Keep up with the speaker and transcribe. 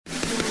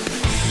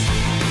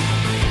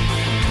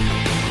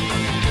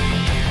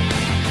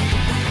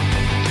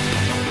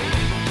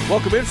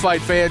Welcome in,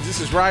 fight fans.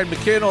 This is Ryan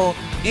McKinnell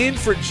in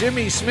for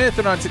Jimmy Smith.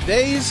 And on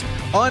today's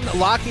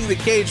Unlocking the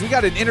Cage, we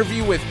got an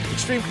interview with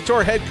Extreme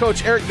Couture head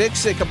coach Eric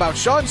Nicksick about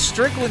Sean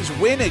Strickland's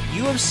win at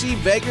UFC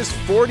Vegas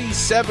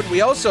 47.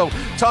 We also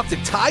talked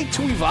to Tai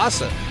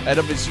Tuivasa ahead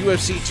of his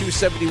UFC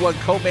 271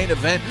 co-main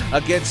event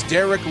against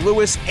Derek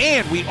Lewis.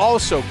 And we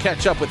also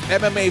catch up with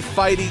MMA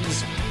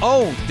Fighting's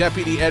own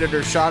deputy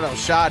editor Sean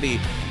El-Shadi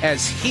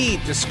as he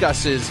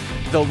discusses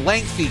the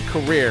lengthy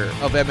career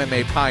of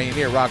MMA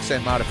pioneer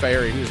Roxanne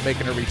Modafferi, who's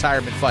making her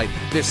retirement fight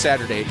this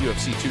Saturday at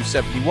UFC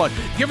 271.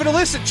 Give it a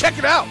listen. Check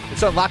it out.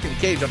 It's Unlocking the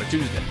Cage on a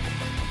Tuesday.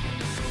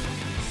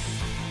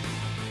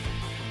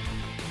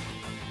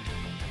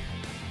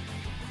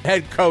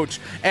 Head coach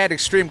at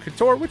Extreme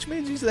Couture, which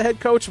means he's the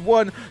head coach of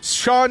one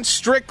Sean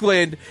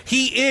Strickland.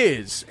 He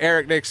is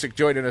Eric Nicksick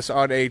joining us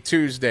on a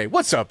Tuesday.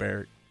 What's up,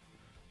 Eric?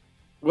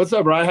 What's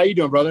up, Ryan? How you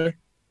doing, brother?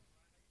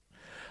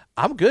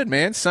 I'm good,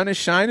 man. Sun is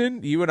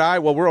shining. You and I,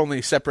 well, we're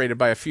only separated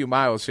by a few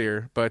miles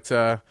here, but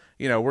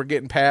we're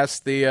getting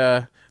past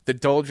the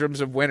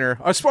doldrums of winter.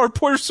 Us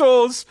poor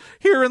souls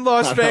here in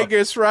Las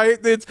Vegas, right?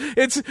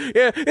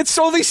 It's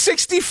only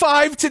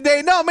 65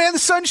 today. No, man, the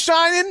sun's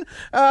shining.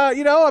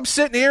 I'm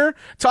sitting here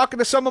talking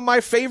to some of my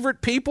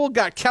favorite people.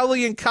 Got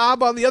Kelly and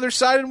Cobb on the other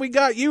side, and we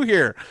got you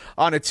here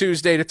on a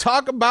Tuesday to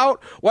talk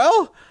about,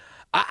 well,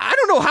 I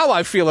don't know how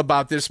I feel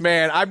about this,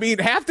 man. I mean,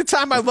 half the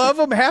time I love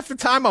him, half the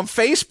time I'm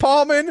face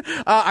palming.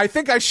 I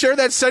think I share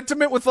that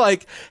sentiment with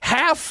like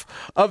half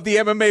of the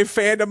MMA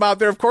fandom out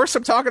there. Of course,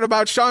 I'm talking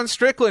about Sean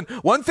Strickland.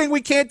 One thing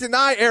we can't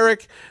deny,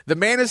 Eric, the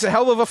man is a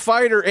hell of a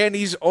fighter, and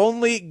he's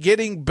only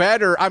getting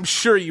better. I'm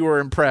sure you were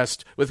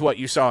impressed with what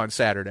you saw on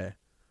Saturday.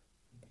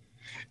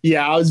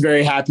 Yeah, I was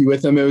very happy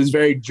with him. It was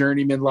very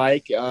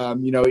journeyman-like. He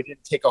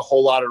didn't take a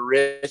whole lot of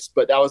risks,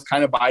 but that was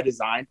kind of by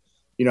design.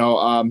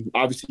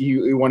 Obviously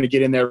you want to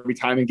get in there every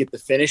time and get the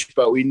finish,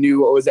 but we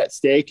knew what was at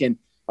stake. And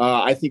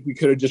I think we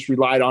could have just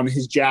relied on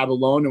his jab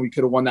alone and we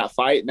could have won that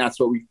fight. And that's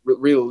what we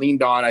really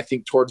leaned on, I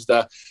think, towards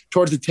the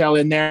tail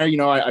end there.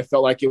 I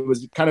felt like it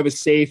was kind of a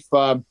safe,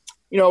 it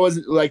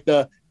wasn't like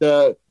the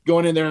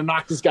going in there and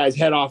knock this guy's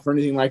head off or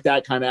anything like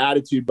that kind of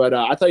attitude. But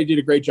I thought he did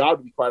a great job,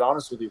 to be quite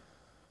honest with you.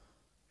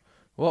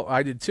 Well,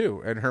 I did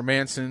too. And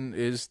Hermansson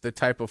is the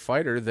type of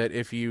fighter that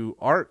if you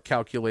aren't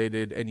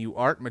calculated and you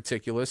aren't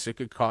meticulous, it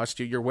could cost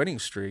you your winning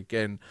streak.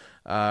 And,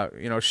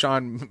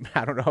 Sean,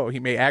 I don't know,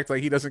 he may act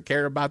like he doesn't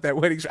care about that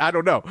winning streak. I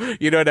don't know.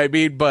 You know what I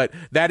mean? But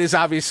that is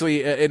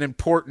obviously an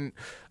important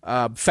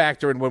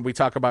factor in when we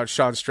talk about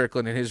Sean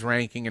Strickland and his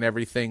ranking and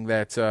everything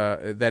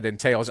that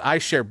entails. I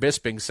share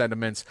Bisping's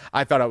sentiments.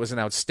 I thought it was an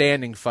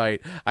outstanding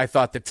fight. I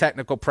thought the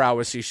technical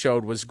prowess he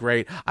showed was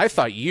great. I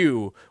thought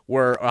you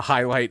were a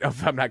highlight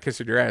of, I'm not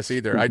kissing your ass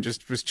either. I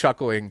just was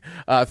chuckling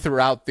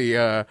throughout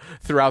the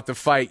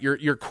fight.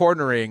 Your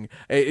cornering,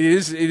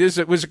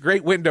 it was a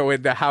great window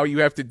into how you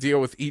have to deal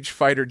with each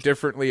fighter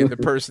differently and the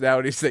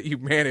personalities that you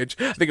manage.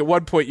 I think at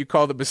one point you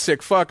called him a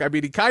sick fuck. I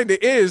mean, he kind of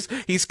is.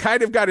 He's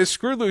kind of got his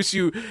screw loose.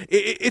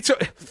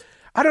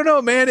 I don't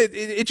know, man.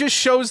 It just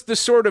shows the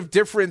sort of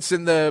difference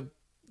in the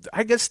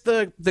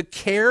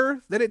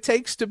care that it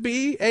takes to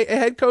be a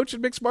head coach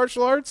in mixed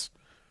martial arts.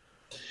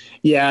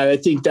 Yeah, I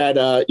think that,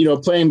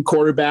 playing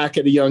quarterback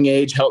at a young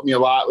age helped me a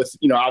lot with,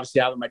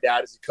 obviously having my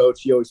dad as a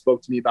coach. He always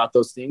spoke to me about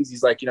those things.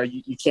 He's like,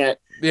 you can't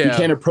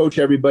approach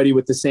everybody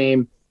with the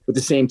same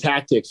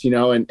tactics,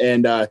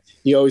 and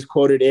he always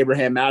quoted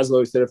Abraham Maslow.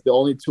 He said, if the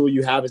only tool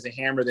you have is a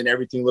hammer, then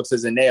everything looks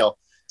as a nail.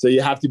 So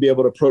you have to be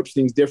able to approach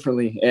things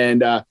differently.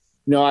 And, I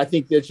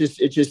think it's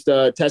just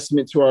a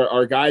testament to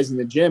our guys in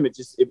the gym. It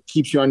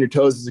keeps you on your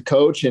toes as a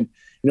coach. And,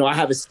 I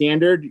have a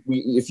standard.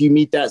 If you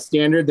meet that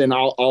standard, then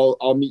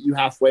I'll meet you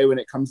halfway when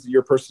it comes to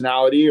your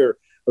personality or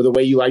the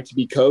way you like to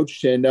be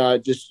coached and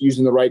just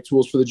using the right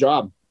tools for the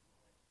job.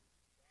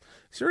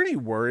 Is there any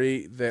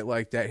worry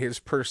that his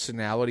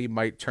personality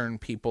might turn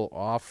people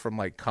off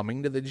from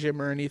coming to the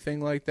gym or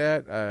anything like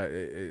that?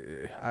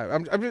 I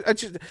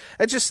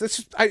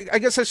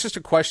guess that's just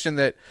a question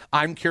that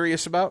I'm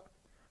curious about.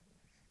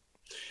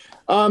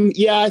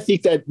 I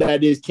think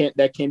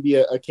that can be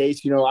a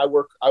case. I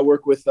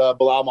work with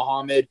Bilal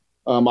Muhammad.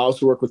 I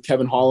also work with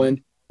Kevin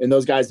Holland, and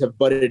those guys have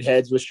butted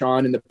heads with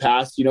Sean in the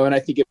past. And I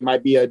think it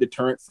might be a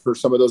deterrent for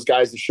some of those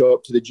guys to show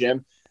up to the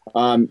gym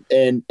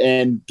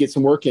and get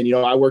some work in.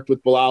 I worked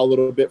with Bilal a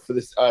little bit for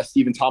this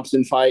Stephen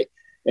Thompson fight,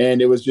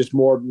 and it was just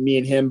more me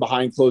and him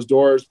behind closed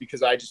doors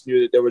because I just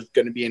knew that there was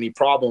going to be any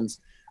problems.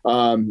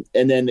 And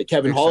then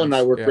Kevin Holland and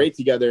I worked great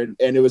together,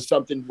 and it was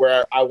something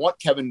where I want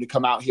Kevin to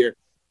come out here.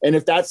 And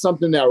if that's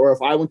something or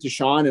if I went to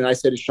Sean and I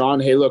said to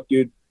Sean, hey, look,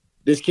 dude,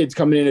 this kid's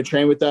coming in to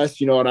train with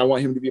us, and I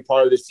want him to be a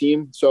part of this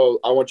team. So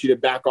I want you to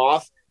back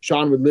off.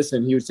 Sean would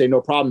listen. He would say, no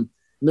problem.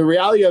 And the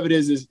reality of it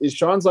is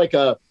Sean's like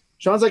a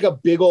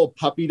big old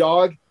puppy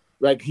dog.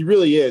 Like he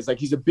really is. Like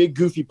he's a big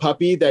goofy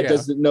puppy that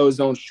doesn't know his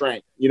own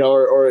strength,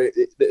 or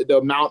the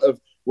amount of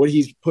what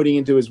he's putting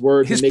into his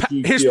words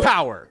his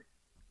power.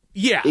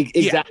 Yeah,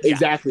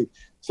 exactly.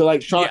 So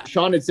like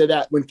Sean had said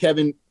that when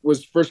Kevin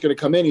was first going to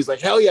come in, he's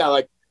like, hell yeah,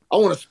 like I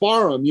want to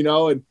spar him,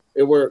 and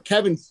where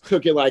Kevin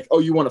took it like, oh,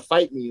 you want to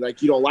fight me?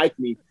 Like, you don't like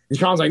me. And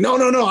Sean's like, no,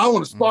 I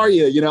want to spar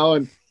you, you know?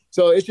 And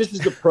so it's just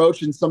his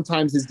approach and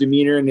sometimes his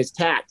demeanor and his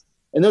tact.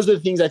 And those are the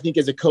things I think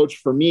as a coach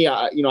for me,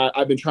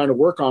 I've been trying to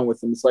work on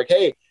with him. It's like,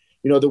 hey,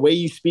 the way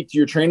you speak to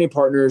your training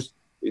partners,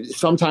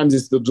 sometimes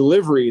it's the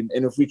delivery.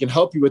 And if we can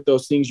help you with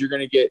those things, you're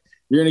going to get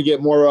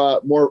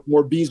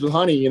more bees with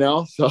honey,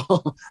 So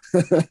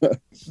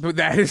but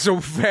that is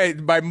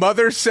my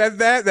mother said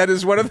that. That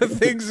is one of the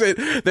things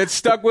that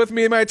stuck with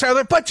me in my entire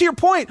life. But to your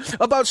point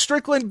about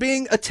Strickland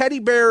being a teddy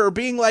bear or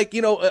being like,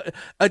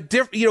 a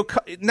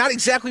different, not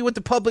exactly what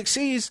the public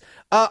sees.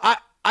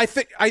 I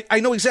think I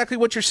know exactly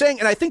what you're saying,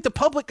 and I think the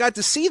public got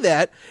to see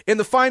that in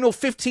the final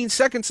 15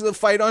 seconds of the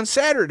fight on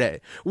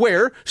Saturday,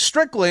 where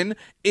Strickland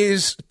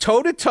is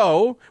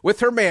toe-to-toe with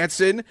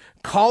Hermansson,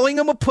 calling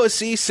him a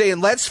pussy,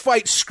 saying, let's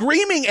fight,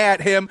 screaming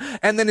at him,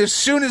 and then as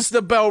soon as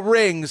the bell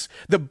rings,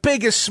 the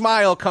biggest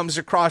smile comes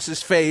across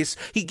his face.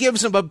 He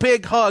gives him a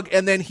big hug,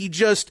 and then he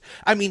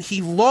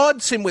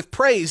lauds him with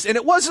praise. And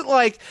it wasn't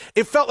like,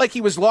 it felt like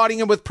he was lauding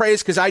him with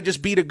praise because I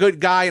just beat a good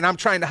guy and I'm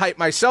trying to hype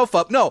myself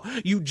up. No,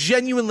 you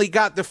genuinely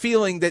got the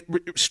feeling that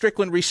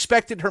Strickland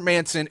respected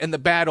Hermansson and the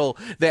battle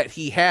that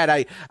he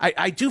had.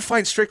 I do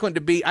find Strickland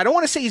to be, I don't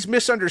want to say he's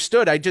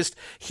misunderstood.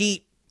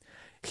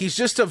 He's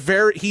just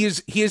he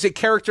is a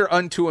character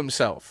unto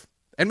himself.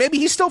 And maybe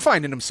he's still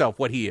finding himself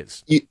what he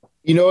is. You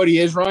know what he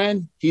is,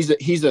 Ryan? He's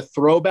a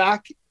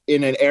throwback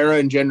in an era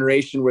and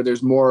generation where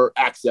there's more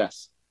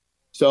access.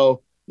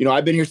 So,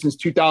 I've been here since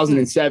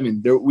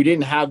 2007. We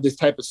didn't have this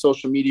type of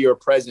social media or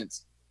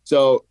presence.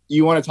 So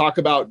you want to talk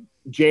about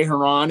Jay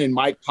Heron and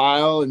Mike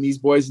Pyle and these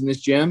boys in this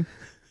gym?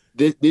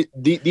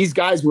 These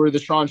guys were the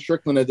Sean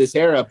Strickland of this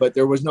era, but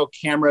there was no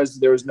cameras,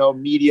 there was no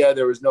media,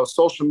 there was no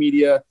social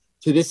media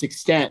to this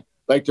extent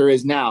like there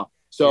is now.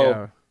 So,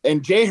 yeah.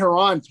 And Jay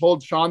Heron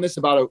told Sean this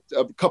about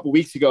a couple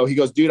weeks ago. He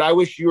goes, dude, I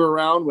wish you were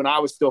around when I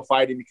was still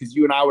fighting because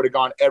you and I would have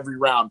gone every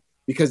round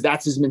because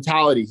that's his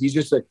mentality.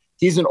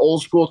 He's an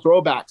old school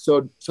throwback.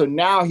 So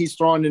now he's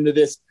thrown into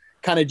this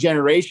kind of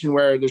generation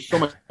where there's so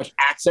much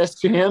access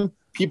to him.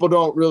 People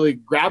don't really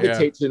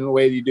gravitate to it in the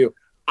way that you do.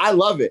 I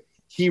love it.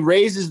 He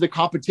raises the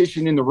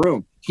competition in the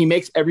room. He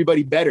makes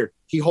everybody better.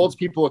 He holds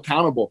people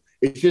accountable.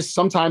 It's just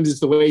sometimes it's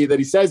the way that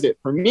he says it.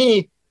 For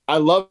me, I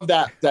love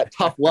that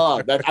tough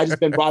love. That I just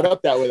been brought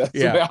up that way. That's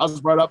the way I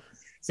was brought up.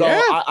 So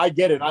I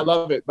get it. I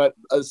love it. But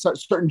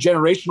certain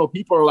generational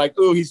people are like,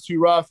 oh, he's too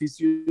rough. He's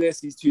too this.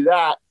 He's too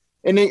that.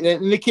 And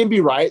they can be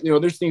right.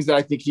 There's things that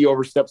I think he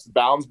oversteps the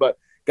bounds. But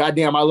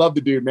goddamn, I love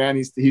the dude,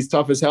 man. He's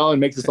tough as hell and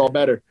makes us all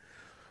better.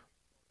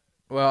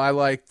 Well, I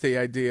like the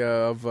idea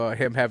of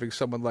him having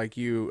someone like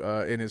you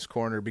in his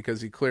corner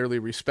because he clearly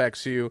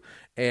respects you.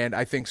 And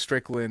I think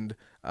Strickland,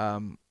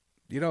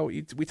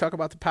 we talk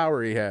about the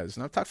power he has.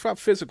 And I'm talking about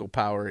physical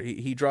power.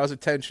 He draws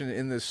attention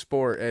in this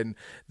sport, and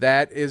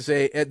that is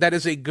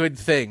a good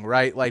thing,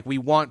 right? Like we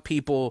want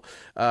people,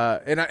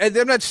 and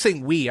I'm not just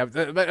saying we. I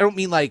don't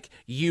mean like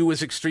you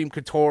as Extreme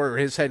Couture or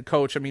his head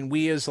coach. I mean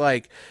we as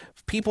like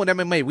people in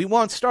MMA. We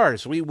want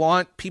stars. We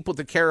want people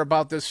to care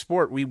about this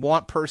sport. We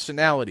want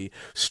personality.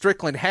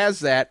 Strickland has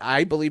that.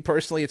 I believe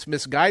personally it's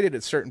misguided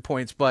at certain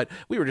points, but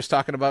we were just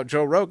talking about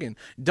Joe Rogan.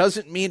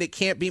 Doesn't mean it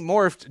can't be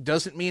morphed.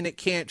 Doesn't mean it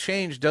can't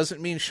change.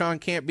 Doesn't mean Sean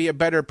can't be a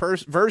better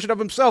version of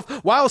himself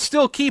while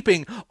still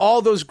keeping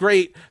all those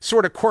great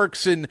sort of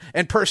quirks and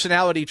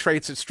personality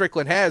traits that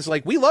Strickland has.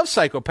 Like we love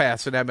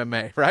psychopaths in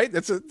MMA, right?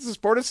 It's a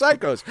sport of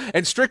psychos.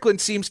 And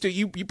Strickland seems to,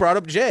 you brought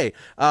up Jay,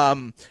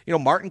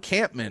 Martin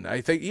Kampman.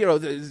 I think,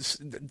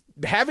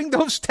 having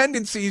those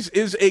tendencies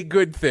is a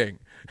good thing.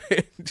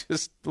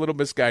 Just a little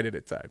misguided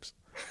at times.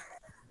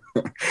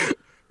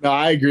 No,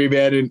 I agree,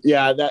 man. And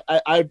yeah, that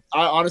I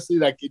honestly,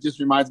 like, it just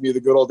reminds me of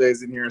the good old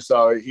days in here.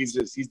 So he's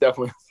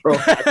definitely a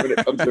throwback when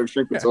it comes to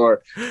Extreme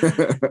Couture.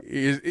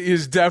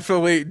 he's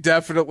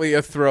definitely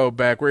a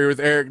throwback. We're here with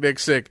Eric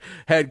Nicksick,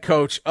 head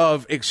coach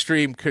of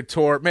Extreme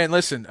Couture. Man,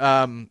 listen,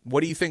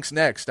 what do you think's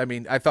next? I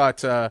mean, I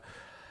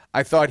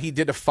thought he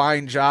did a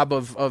fine job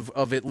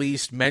of at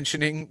least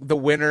mentioning the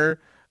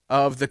winner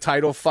of the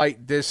title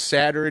fight this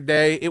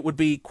Saturday. It would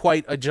be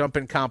quite a jump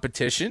in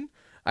competition.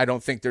 I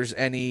don't think there's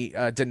any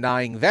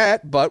denying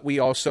that, but we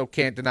also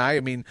can't deny,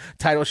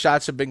 title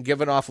shots have been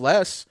given off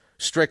less.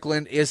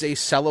 Strickland is a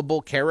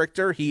sellable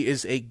character. He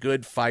is a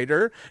good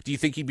fighter. Do you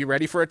think he'd be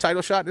ready for a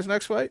title shot in his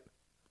next fight?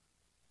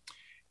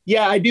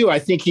 Yeah, I do. I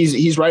think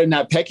he's right in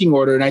that pecking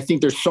order, and I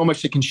think there's so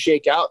much that can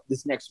shake out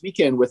this next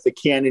weekend with the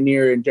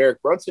Cannonier and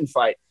Derek Brunson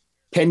fight,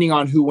 depending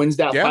on who wins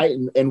that fight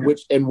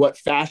and what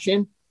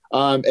fashion.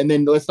 And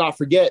then let's not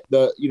forget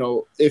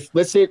if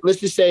let's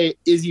just say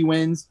Izzy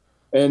wins,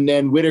 and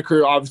then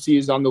Whitaker obviously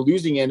is on the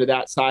losing end of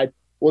that side.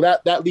 Well,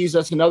 that leaves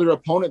us another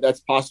opponent that's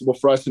possible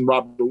for us in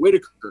Robert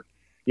Whitaker.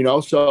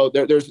 So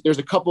there's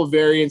a couple of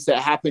variants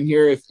that happen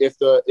here.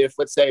 If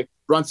let's say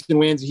Brunson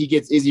wins, he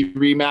gets Izzy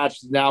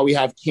rematched. Now we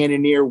have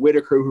Cannonier,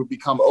 Whitaker who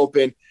become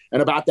open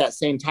and about that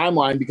same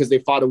timeline because they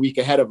fought a week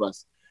ahead of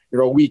us,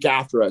 a week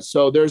after us.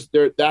 So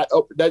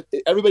that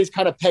everybody's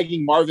kind of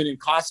pegging Marvin and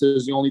Costa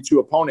as the only two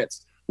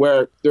opponents.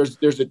 where there's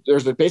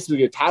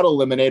basically a title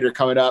eliminator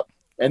coming up,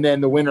 and then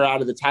the winner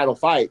out of the title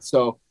fight.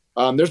 So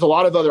there's a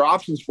lot of other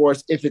options for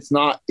us if it's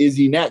not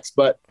Izzy next.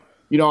 But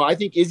I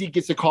think Izzy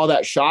gets to call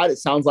that shot. It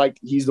sounds like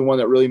he's the one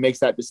that really makes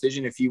that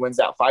decision. If he wins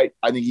that fight,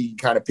 I think he can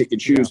kind of pick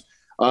and choose.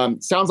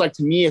 Sounds like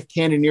to me, if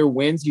Cannonier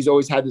wins, he's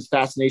always had this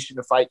fascination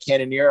to fight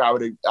Cannonier. I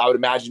would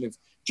imagine if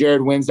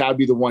Jared wins, that would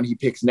be the one he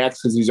picks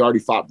next because he's already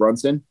fought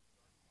Brunson.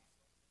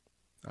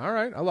 All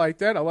right. I like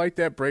that. I like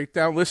that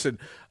breakdown. Listen,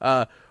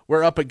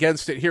 we're up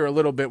against it here a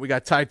little bit. We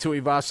got Tai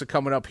Tuivasa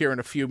coming up here in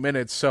a few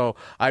minutes, so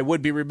I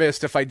would be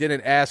remiss if I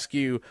didn't ask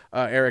you,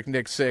 Eric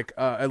Nicksick,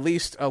 at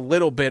least a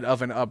little bit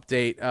of an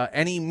update.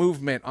 Any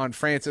movement on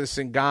Francis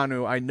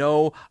Ngannou? I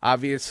know,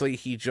 obviously,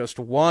 he just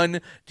won.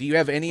 Do you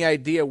have any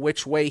idea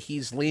which way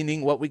he's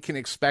leaning, what we can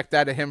expect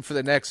out of him for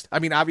the next? I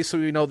mean, obviously,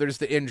 we know there's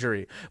the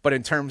injury, but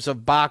in terms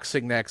of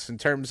boxing next, in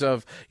terms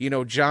of,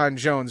 John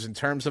Jones, in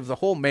terms of the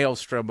whole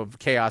maelstrom of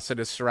chaos that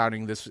is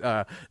surrounding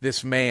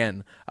this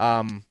man,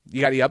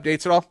 you got any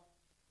updates at all?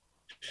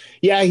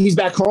 Yeah, he's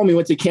back home. He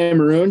went to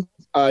Cameroon.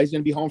 He's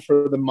going to be home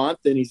for the month,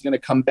 and he's going to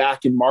come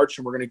back in March,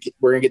 and we're going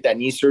to get that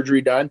knee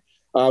surgery done.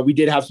 We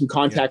did have some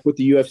contact with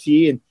the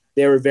UFC, and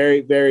they were very,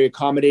 very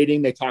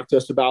accommodating. They talked to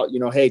us about,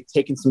 hey,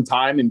 taking some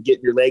time and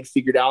getting your leg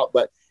figured out.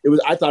 But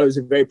I thought it was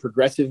a very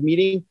progressive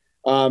meeting.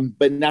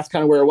 But that's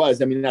kind of where it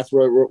was. I mean, that's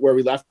where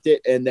we left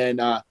it. And then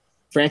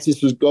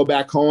Francis was go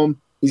back home.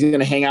 He's going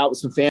to hang out with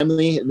some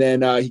family, and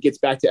then he gets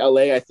back to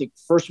LA. I think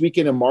first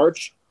weekend in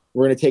March.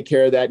 We're going to take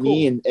care of that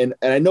knee. And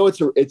I know I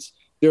think it's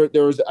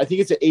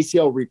an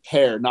ACL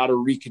repair, not a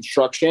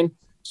reconstruction.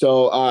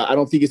 So I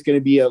don't think it's going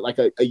to be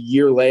a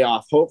year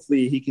layoff.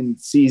 Hopefully he can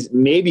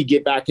maybe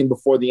get back in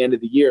before the end of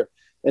the year.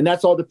 And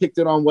that's all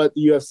depicted on what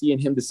the UFC and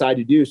him decide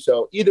to do.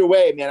 So either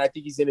way, man, I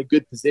think he's in a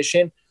good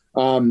position.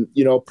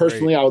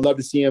 Personally, I would love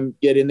to see him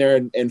get in there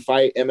and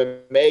fight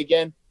MMA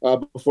again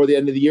before the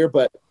end of the year.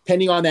 But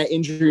depending on that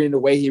injury and the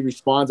way he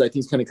responds, I think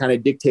it's going to kind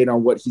of dictate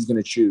on what he's going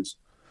to choose.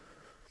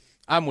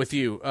 I'm with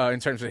you in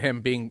terms of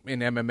him being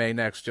in MMA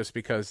next, just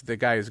because the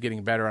guy is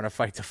getting better on a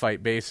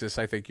fight-to-fight basis.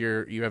 I think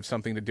you have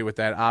something to do with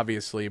that,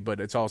 obviously,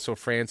 but it's also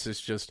Francis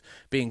just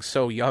being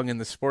so young in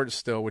the sport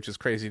still, which is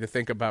crazy to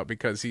think about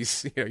because he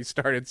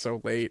started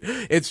so late.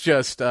 It's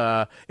just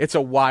it's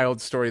a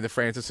wild story, the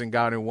Francis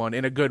Ngannou one,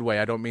 in a good way.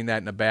 I don't mean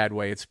that in a bad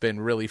way. It's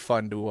been really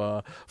fun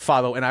to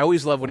follow, and I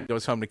always love when he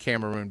goes home to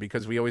Cameroon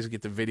because we always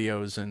get the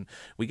videos and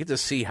we get to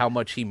see how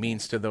much he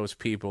means to those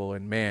people.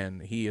 And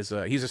man, he's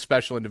a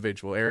special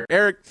individual.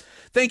 Eric,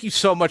 thank you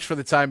so much for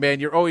the time, man.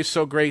 You're always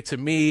so great to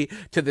me,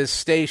 to this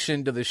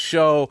station, to the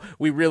show.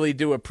 We really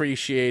do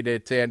appreciate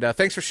it. And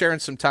thanks for sharing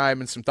some time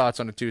and some thoughts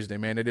on a Tuesday,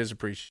 man. It is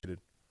appreciated.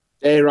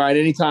 Hey, Ryan,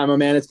 anytime, my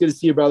man. It's good to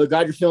see you, brother.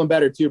 Glad you're feeling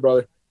better too,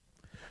 brother.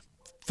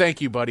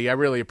 Thank you, buddy. I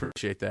really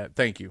appreciate that.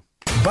 Thank you.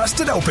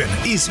 Busted Open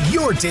is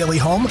your daily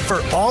home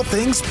for all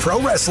things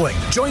pro wrestling.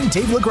 Join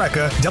Dave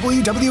LaGreca,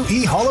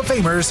 WWE Hall of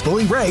Famers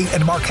Bully Ray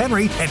and Mark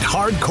Henry, and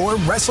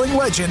hardcore wrestling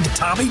legend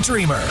Tommy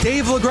Dreamer.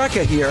 Dave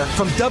LaGreca here.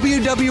 From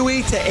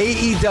WWE to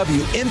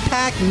AEW,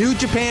 Impact, New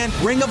Japan,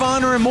 Ring of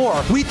Honor, and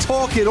more. We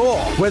talk it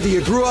all. Whether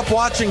you grew up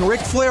watching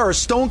Ric Flair or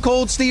Stone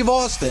Cold Steve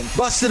Austin,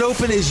 Busted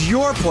Open is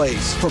your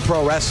place for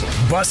pro wrestling.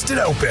 Busted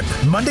Open,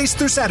 Mondays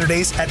through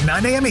Saturdays at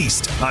 9 a.m.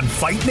 East on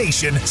Fight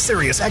Nation,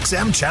 Sirius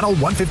XM Channel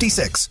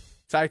 156.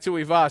 Tai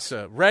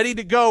Tuivasa, ready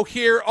to go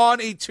here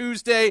on a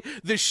Tuesday.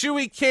 The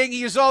Shoey King,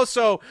 he is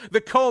also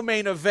the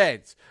co-main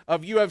event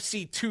of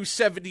UFC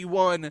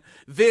 271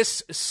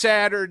 this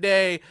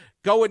Saturday.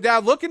 Going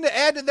down, looking to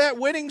add to that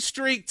winning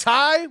streak.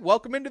 Tai,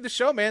 welcome into the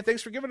show, man.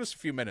 Thanks for giving us a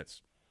few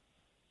minutes.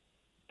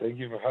 Thank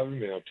you for having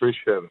me. I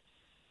appreciate it.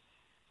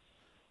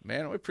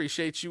 Man, we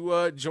appreciate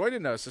you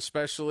joining us,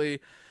 especially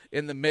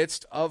in the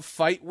midst of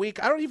fight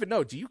week. I don't even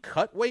know. Do you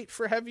cut weight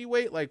for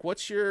heavyweight? Like,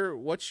 what's your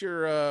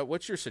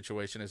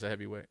situation as a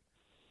heavyweight?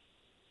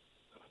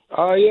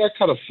 Yeah, I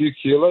cut a few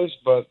kilos,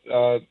 but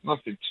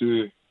nothing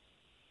too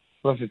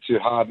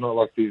hard. Not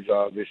like these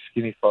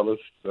skinny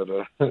fellas that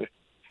are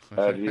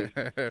out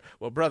here.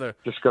 Well, brother,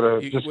 just gotta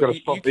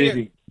stop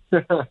eating.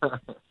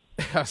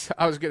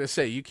 I was gonna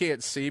say, you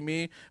can't see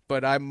me,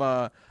 but I'm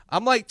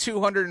like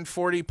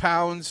 240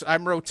 pounds.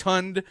 I'm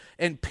rotund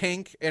and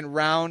pink and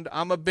round.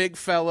 I'm a big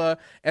fella,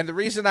 and the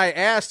reason I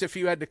asked if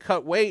you had to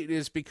cut weight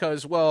is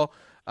because, well,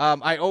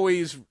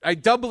 I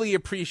doubly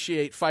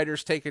appreciate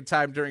fighters taking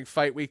time during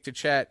fight week to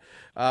chat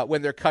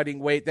when they're cutting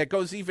weight. That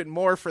goes even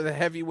more for the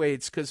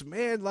heavyweights because,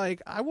 man,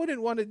 like, I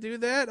wouldn't want to do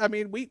that. I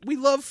mean, we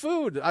love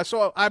food,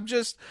 so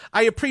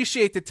I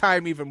appreciate the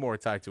time even more,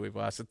 Tai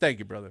Tuivasa. Thank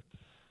you, brother.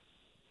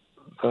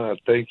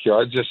 Thank you.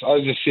 I just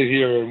sit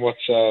here and watch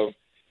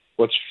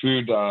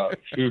food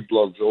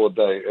blogs all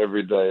day,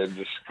 every day, and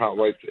just can't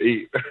wait to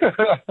eat.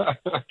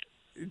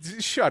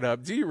 Shut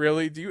up. Do you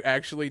really? Do you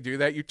actually do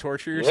that? You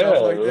torture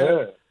yourself like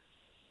that?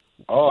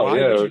 Oh, Why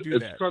yeah. would you do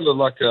that? It's kind of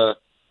like I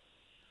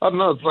don't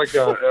know. It's like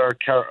a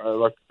carrot,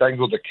 like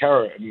dangle the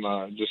carrot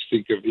and just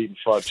think of eating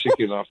fried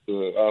chicken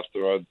after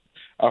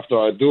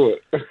I do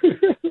it.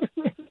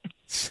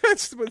 We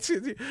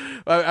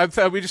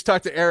just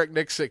talked to Eric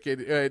Nixick,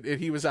 and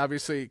he was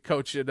obviously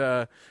coaching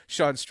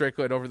Sean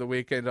Strickland over the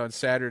weekend on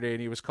Saturday,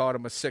 and he was calling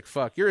him a sick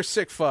fuck. You're a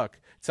sick fuck,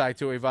 Tai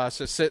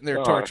Tuivasa, sitting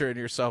there torturing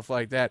yourself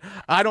like that.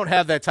 I don't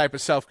have that type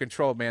of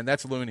self-control, man.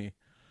 That's loony.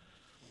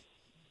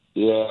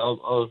 Yeah,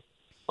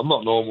 I'm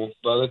not normal,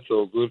 but it's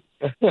all good.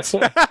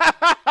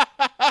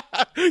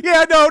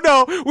 Yeah,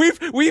 no.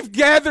 We've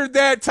gathered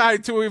that, Tai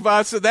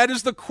Tuivasa. That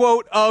is the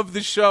quote of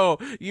the show.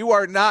 You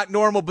are not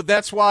normal, but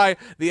that's why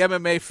the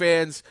MMA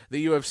fans,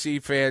 the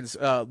UFC fans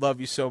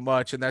love you so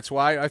much, and that's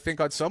why I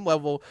think on some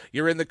level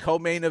you're in the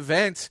co-main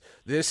event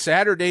this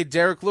Saturday.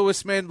 Derek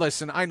Lewis, man,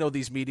 listen, I know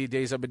these media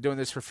days. I've been doing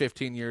this for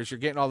 15 years. You're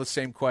getting all the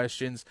same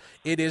questions.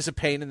 It is a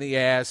pain in the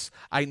ass.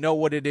 I know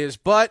what it is,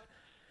 but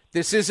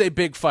this is a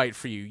big fight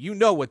for you. You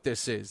know what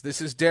this is. This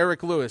is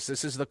Derek Lewis.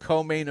 This is the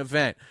co-main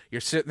event.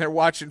 You're sitting there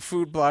watching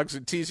food blogs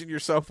and teasing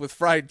yourself with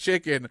fried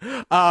chicken.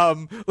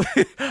 On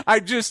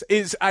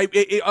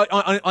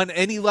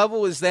any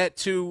level, is that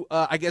to,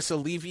 I guess,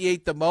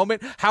 alleviate the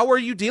moment? How are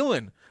you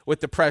dealing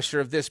with the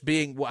pressure of this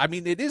being, I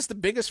mean, it is the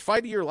biggest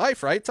fight of your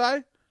life, right,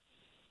 Ty?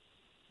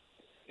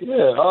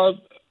 Yeah,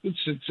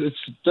 it's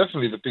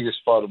definitely the biggest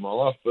fight of my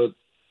life, but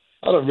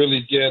I don't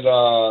really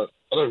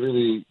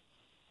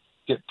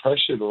get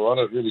pressured, or I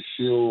don't really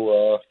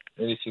feel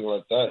anything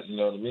like that. You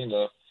know what I mean?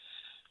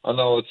 I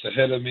know it's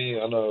ahead of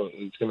me. I know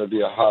it's going to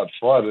be a hard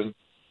fight, and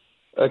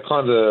I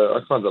kind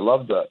of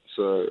love that.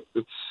 So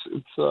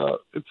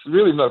it's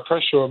really no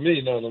pressure on me.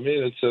 You know what I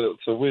mean?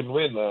 It's a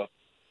win-win.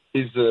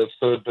 He's the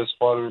third best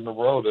fighter in the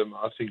world, and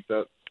I think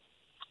that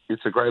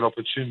it's a great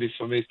opportunity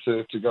for me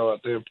to go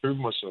out there and prove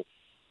myself.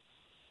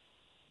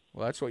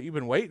 Well, that's what you've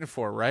been waiting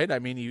for, right? I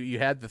mean, you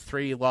had the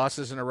 3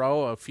 losses in a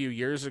row a few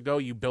years ago.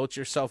 You built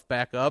yourself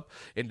back up,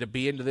 and to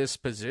be into this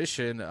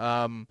position,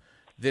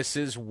 this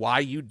is why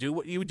you do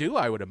what you do,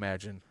 I would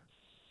imagine.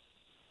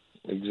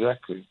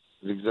 Exactly.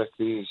 It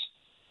exactly is.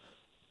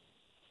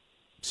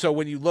 So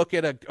when you look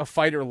at a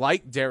fighter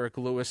like Derek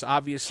Lewis,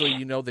 obviously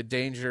you know the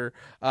danger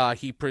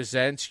he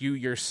presents. You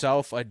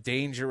yourself, a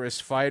dangerous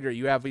fighter.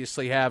 You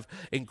obviously have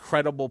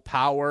incredible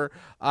power.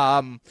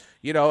 I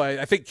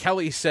think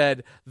Kelly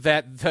said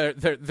that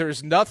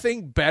there's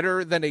nothing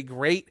better than a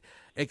great,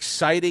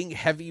 exciting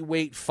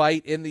heavyweight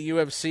fight in the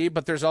UFC,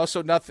 but there's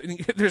also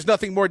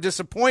nothing more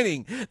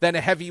disappointing than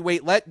a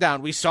heavyweight letdown.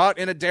 We saw it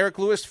in a Derek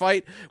Lewis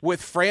fight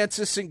with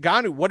Francis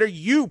Ngannou. What are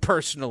you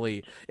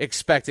personally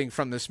expecting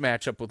from this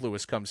matchup with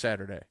Lewis come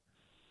Saturday?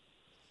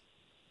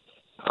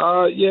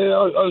 I've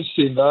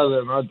seen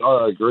that, and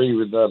I agree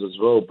with that as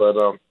well. But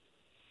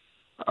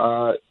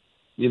I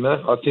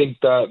think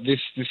that this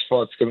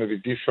fight's going to be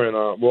different.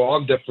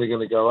 I'm definitely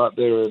going to go out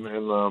there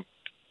and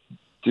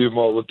do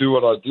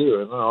what I do,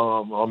 and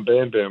I'm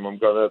Bam Bam. I'm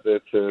going out there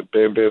to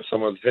Bam Bam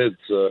someone's head.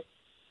 So,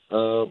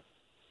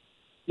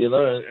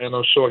 and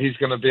I'm sure he's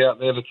going to be out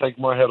there to take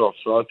my head off.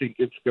 So I think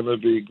it's going to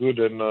be good,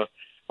 and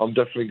I'm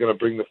definitely going to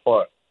bring the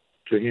fight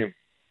to him.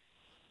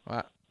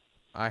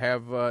 I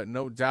have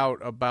no doubt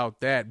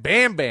about that.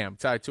 Bam Bam,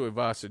 Tai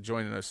Tuivasa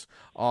joining us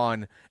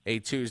on a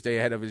Tuesday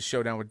ahead of his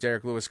showdown with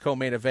Derek Lewis,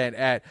 co-main event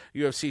at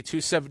UFC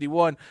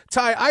 271.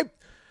 Tai, I've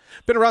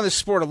been around this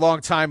sport a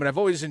long time, and I've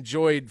always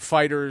enjoyed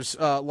fighters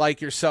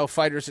like yourself,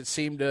 fighters that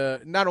seem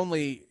to not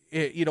only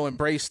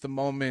embrace the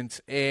moment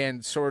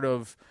and sort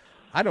of,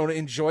 I don't know,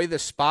 enjoy the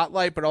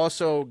spotlight, but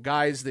also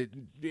guys that,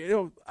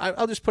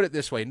 I'll just put it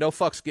this way, no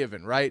fucks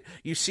given, right?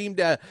 You seem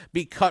to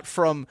be cut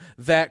from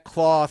that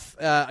cloth.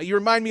 You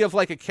remind me of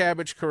like a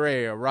Cabbage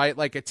Correa, right?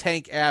 Like a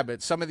Tank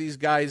Abbott. Some of these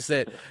guys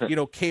that,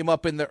 came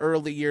up in the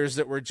early years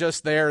that were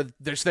just there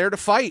to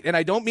fight. And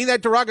I don't mean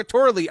that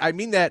derogatorily. I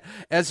mean that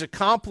as a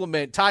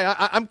compliment. Ty,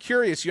 I'm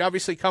curious. You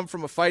obviously come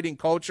from a fighting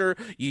culture.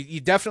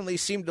 You definitely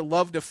seem to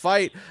love to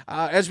fight.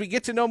 As we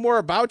get to know more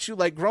about you,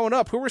 like growing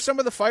up, who were some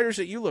of the fighters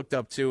that you looked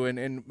up to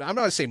and I'm not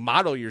going to say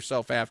model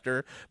yourself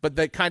after, but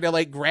that kind of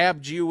like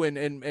grabbed you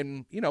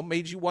and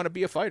made you want to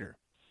be a fighter?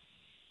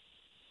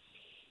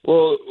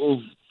 Well,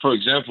 for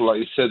example, like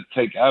you said,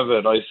 Tank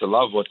Abbott, I used to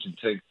love watching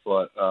Tank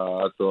fight.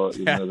 I thought,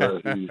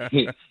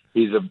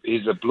 he's a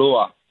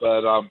blower.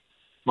 But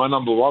my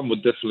number one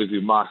would definitely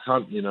be Mark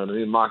Hunt. You know what I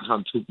mean? Mark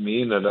Hunt took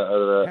me in at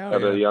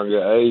a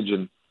younger age,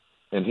 and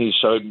he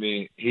showed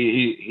me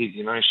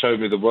he showed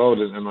me the world,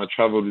 and I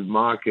travelled with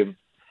Mark, and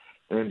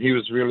he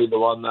was really the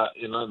one that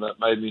that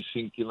made me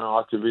think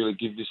I could really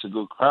give this a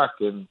good crack.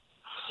 And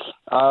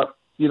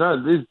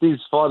these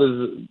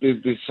fighters, they're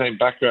the same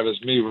background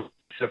as me,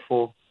 except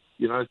for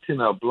it's in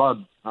our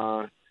blood,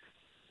 and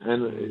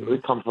we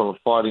come from a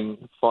fighting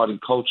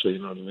culture. You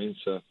know what I mean?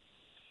 So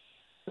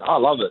I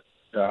love it.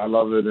 I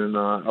love it, and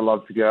I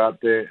love to go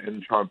out there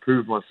and try and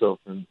prove myself,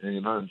 and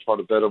try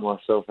to better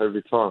myself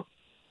every time.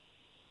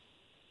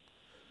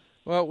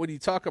 Well, when you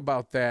talk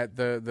about that,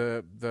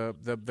 the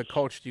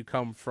culture you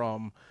come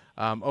from,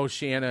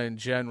 Oceania in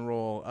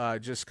general,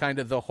 just kind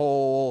of the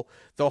whole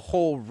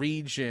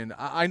region.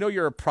 I know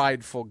you're a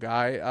prideful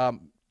guy.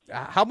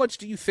 How much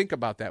do you think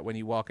about that when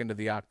you walk into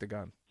the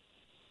octagon?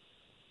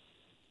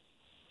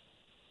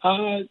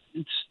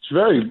 It's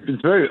very.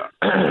 It's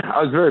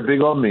very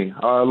big on me.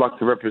 I like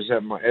to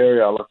represent my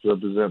area. I like to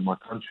represent my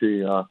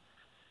country, and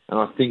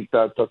I think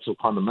that's what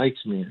kind of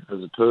makes me as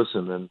a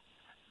person. And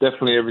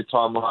definitely, every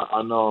time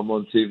I know I'm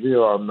on TV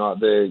or I'm not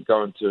there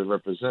going to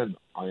represent,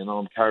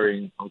 I'm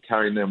carrying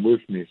them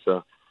with me.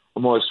 So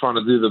I'm always trying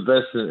to do the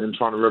best and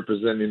trying to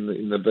represent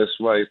in the best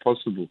way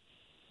possible.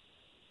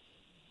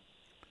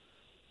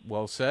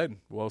 Well said.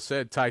 Well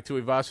said. Tai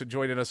Tuivasa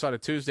joining us on a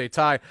Tuesday.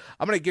 Tai,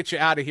 I'm going to get you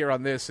out of here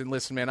on this. And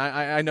listen, man,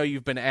 I know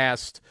you've been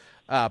asked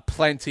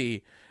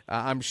plenty,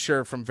 I'm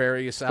sure, from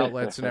various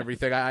outlets and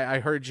everything. I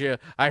heard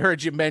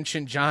you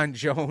mention John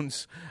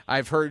Jones.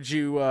 I've heard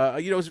you,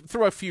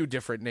 throw a few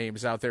different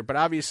names out there. But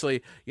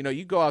obviously,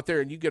 you go out there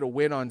and you get a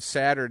win on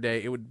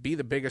Saturday. It would be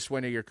the biggest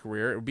win of your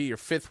career. It would be your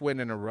 5th win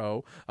in a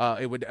row.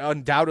 It would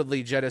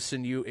undoubtedly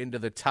jettison you into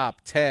the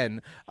top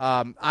 10.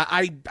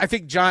 I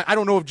think John. I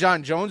don't know if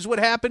John Jones would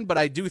happen, but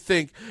I do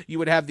think you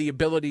would have the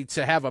ability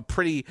to have a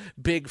pretty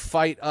big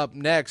fight up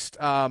next.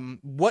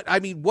 What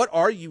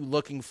are you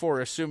looking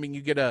for, assuming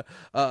you get a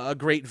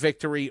great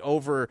victory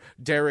over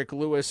Derek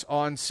Lewis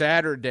on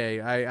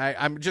Saturday?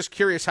 I'm just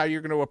curious how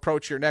you're going to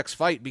approach your next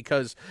fight,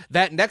 because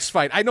that next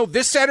fight, I know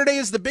this Saturday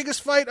is the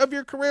biggest fight of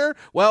your career.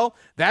 Well,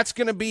 that's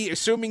going to be,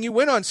 assuming you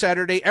win on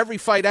Saturday, every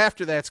fight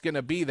after that's going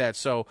to be that.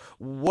 So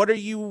what are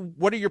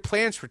your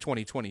plans for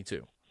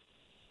 2022?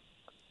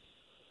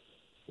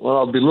 Well,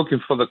 I'll be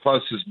looking for the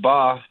closest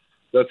bar,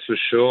 that's for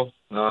sure.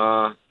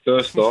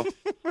 First off,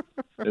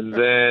 and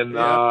then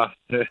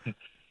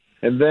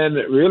and then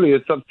really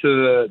it's up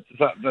to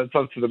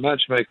the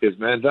matchmakers,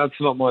 man. That's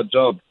not my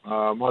job.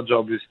 My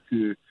job is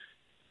to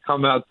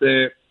come out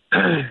there,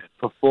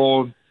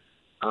 perform,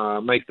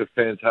 make the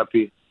fans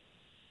happy,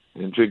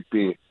 and drink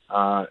beer.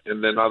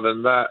 And then other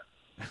than that,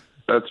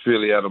 that's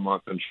really out of my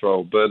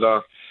control. But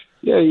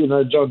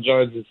John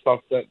Jones and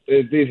stuff,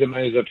 these are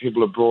names that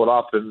people have brought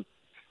up, and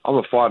I'm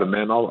a fighter,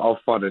 man. I'll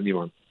fight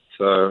anyone.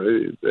 So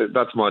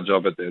that's my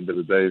job at the end of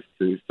the day,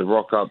 is to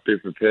rock up, be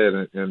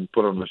prepared, and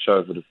put on a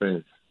show for the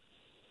fans.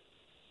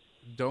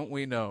 Don't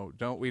we know?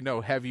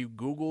 Have you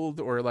Googled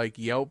or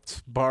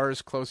Yelped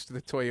bars close to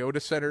the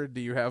Toyota Center?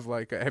 Do you have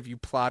have you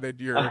plotted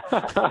your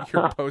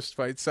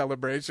post-fight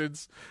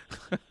celebrations?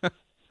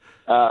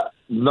 Not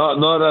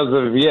as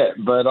of yet,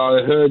 but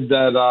I heard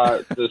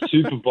that the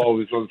Super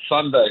Bowl is on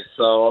Sunday,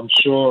 so I'm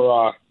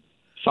sure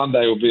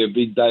Sunday will be a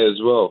big day as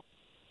well.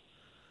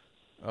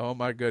 Oh,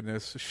 my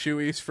goodness.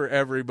 Shoeies for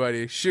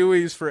everybody.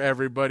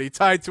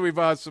 Tai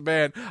Tuivasa,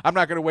 man, I'm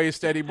not going to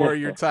waste any more of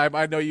your time.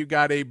 I know you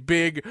got a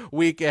big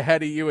week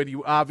ahead of you, and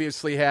you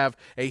obviously have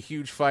a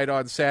huge fight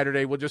on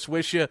Saturday. We'll just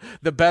wish you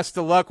the best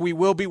of luck. We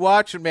will be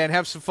watching, man.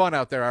 Have some fun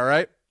out there, all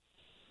right?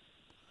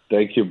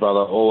 Thank you,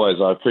 brother. Always.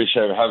 I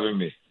appreciate having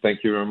me.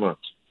 Thank you very much.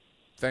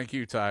 Thank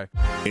you, Tai.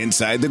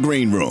 Inside the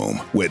Green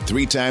Room with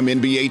 3-time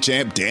NBA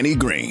champ Danny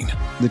Green.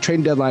 The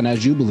trade deadline,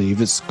 as you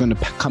believe, is going to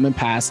come and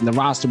pass, and the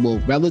roster will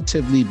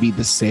relatively be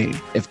the same.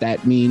 If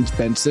that means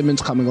Ben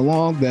Simmons coming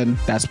along, then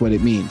that's what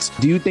it means.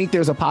 Do you think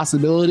there's a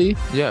possibility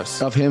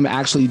of him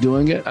actually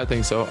doing it? I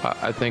think so.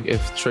 I think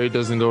if trade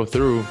doesn't go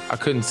through, I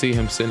couldn't see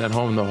him sitting at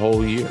home the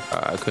whole year.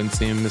 I couldn't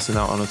see him missing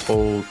out on a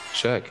total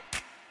check.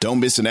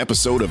 Don't miss an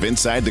episode of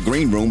Inside the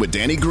Green Room with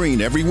Danny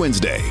Green every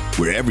Wednesday,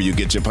 wherever you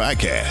get your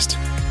podcast.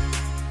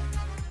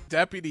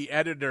 Deputy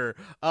editor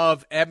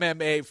of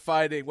MMA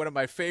Fighting, one of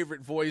my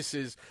favorite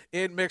voices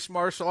in mixed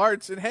martial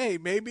arts. And hey,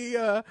 maybe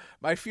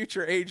my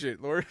future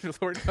agent. Lord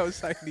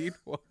knows I need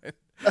one.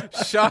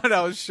 Sean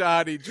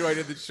Al-Shadi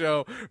joining the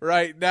show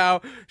right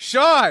now.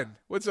 Sean,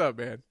 what's up,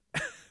 man?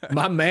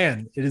 My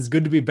man, it is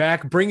good to be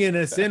back, bringing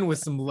us in with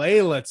some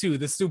Layla, too,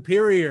 the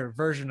superior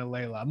version of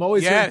Layla. I'm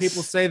always hearing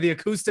people say the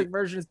acoustic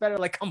version is better.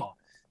 Come on.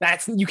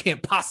 You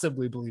can't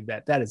possibly believe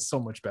that. That is so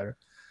much better.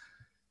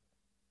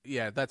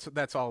 Yeah,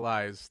 that's all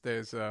lies.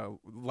 There's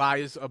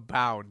lies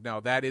abound. No,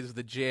 that is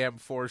the jam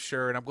for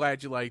sure. And I'm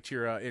glad you liked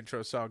your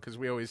intro song, because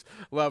we always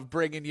love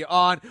bringing you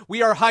on.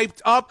 We are hyped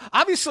up.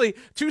 Obviously,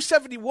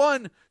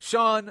 271,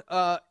 Sean,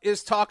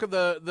 is talk of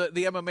the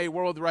MMA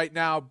world right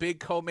now. Big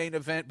co-main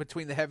event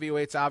between the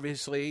heavyweights,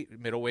 obviously.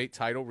 Middleweight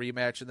title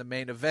rematch in the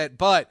main event.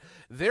 But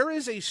there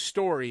is a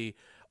story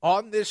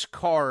on this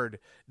card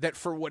that,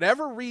 for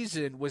whatever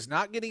reason, was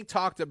not getting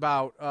talked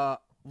about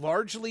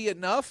largely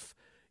enough.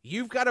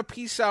 You've got a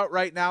piece out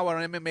right now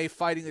on MMA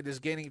Fighting that is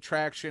gaining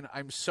traction.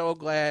 I'm so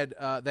glad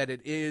that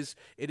it is.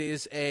 It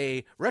is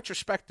a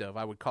retrospective,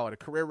 I would call it, a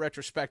career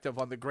retrospective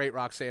on the great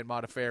Roxanne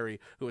Modafferi,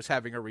 who is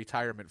having a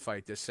retirement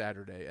fight this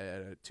Saturday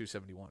at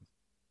 271.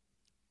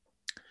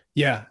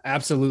 Yeah,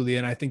 absolutely.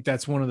 And I think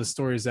that's one of the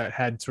stories that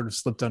had sort of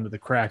slipped under the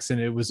cracks, and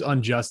it was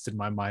unjust in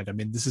my mind. I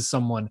mean, this is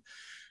someone...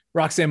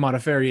 Roxanne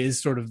Modafferi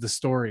is sort of the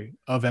story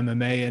of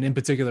MMA, and in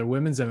particular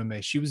women's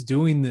MMA. She was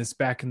doing this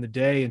back in the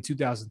day in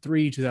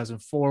 2003,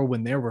 2004,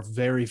 when there were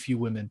very few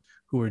women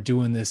who were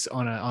doing this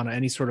on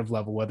any sort of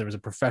level, whether it was a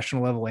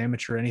professional level,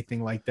 amateur,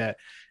 anything like that.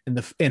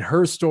 And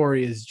her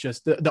story is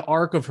just the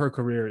arc of her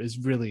career is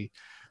really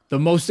the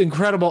most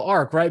incredible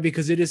arc, right?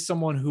 Because it is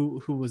someone who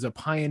was a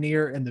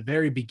pioneer in the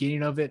very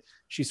beginning of it.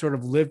 She sort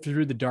of lived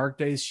through the dark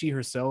days. She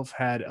herself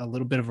had a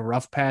little bit of a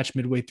rough patch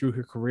midway through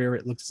her career.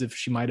 It looked as if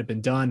she might have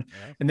been done.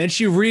 Yeah. And then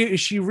she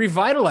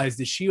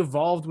revitalized it. She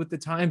evolved with the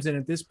times. And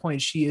at this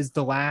point, she is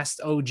the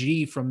last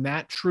OG from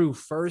that true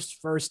first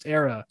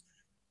era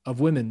of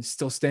women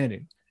still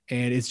standing.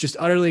 And it's just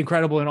utterly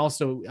incredible. And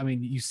also, I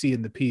mean, you see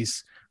in the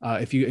piece,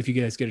 if you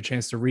guys get a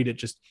chance to read it,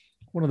 just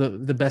one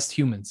of the best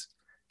humans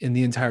in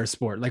the entire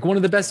sport, like one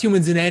of the best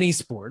humans in any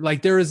sport.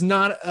 Like there is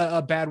not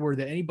a bad word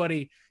that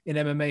anybody in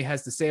MMA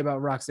has to say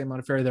about Roxanne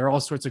Modafferi. There are all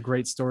sorts of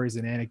great stories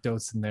and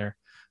anecdotes in there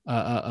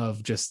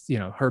of just,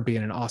 her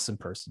being an awesome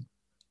person.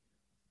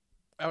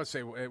 I would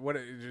say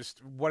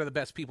just one of the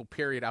best people,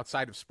 period,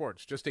 outside of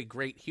sports. Just a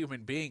great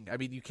human being. I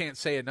mean, you can't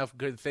say enough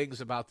good things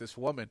about this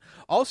woman.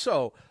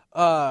 Also,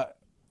 I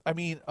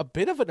mean, a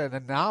bit of an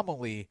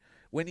anomaly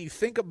when you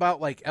think about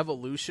like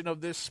evolution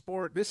of this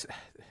sport. This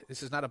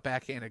is not a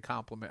backhanded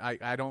compliment.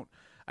 I don't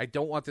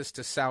want this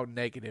to sound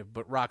negative,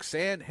 but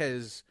Roxanne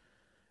has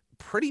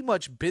pretty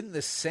much been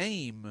the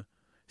same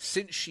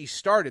since she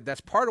started. That's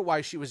part of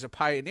why she was a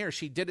pioneer.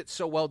 She did it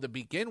so well to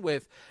begin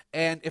with,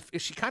 and if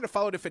she kind of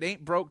followed, if it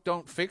ain't broke,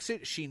 don't fix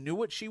it. She knew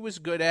what she was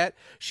good at.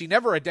 She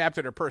never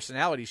adapted her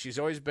personality. She's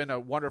always been a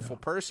wonderful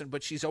person,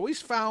 but she's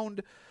always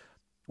found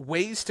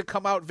ways to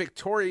come out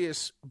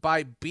victorious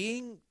by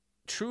being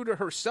true to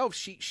herself.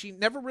 She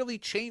never really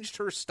changed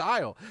her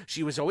style.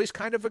 She was always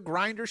kind of a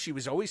grinder. She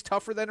was always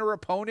tougher than her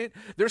opponent.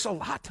 There's a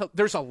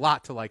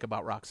lot to like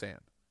about Roxanne.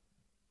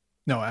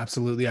 No,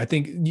 absolutely. I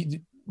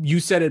think you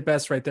said it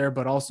best right there,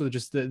 but also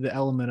just the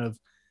element of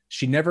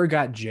she never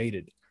got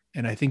jaded.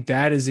 And I think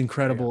that is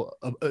incredible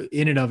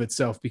in and of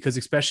itself, because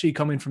especially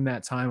coming from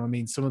that time, I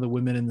mean, some of the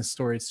women in the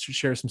story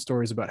share some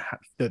stories about how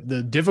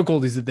the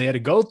difficulties that they had to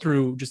go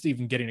through, just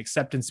even getting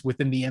acceptance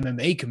within the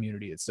MMA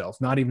community itself,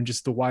 not even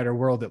just the wider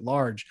world at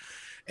large.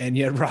 And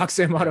yet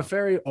Roxanne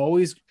Modafferi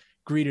always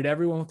greeted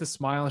everyone with a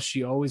smile.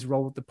 She always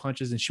rolled with the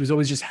punches, and she was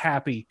always just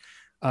happy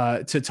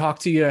to talk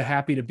to you,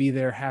 happy to be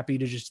there, happy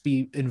to just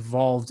be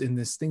involved in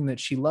this thing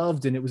that she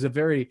loved. And it was a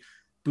very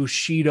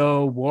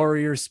Bushido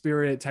warrior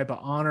spirit type of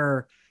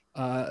honor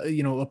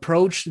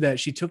approach that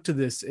she took to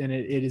this, and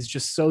it is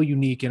just so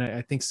unique. And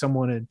I think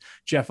someone in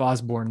Jeff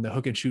Osborne, the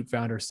Hook and Shoot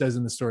founder, says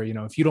in the story,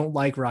 if you don't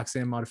like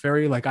Roxanne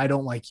Modafferi, like I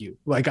don't like you,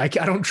 like I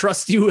don't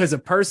trust you as a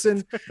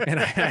person, and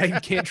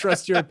I can't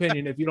trust your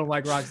opinion if you don't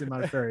like Roxanne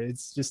Modafferi.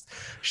 It's just,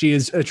 she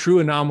is a true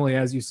anomaly,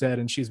 as you said,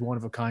 and she's one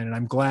of a kind. And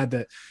I'm glad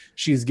that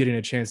she is getting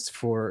a chance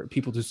for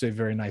people to say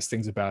very nice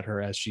things about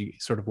her as she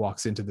sort of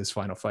walks into this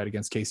final fight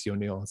against Casey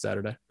O'Neill on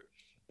Saturday.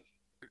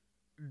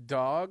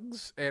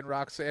 Dogs and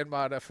Roxanne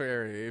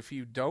Modafferi. If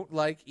you don't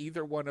like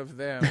either one of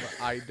them,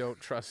 I don't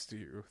trust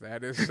you.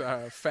 That is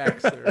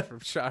facts there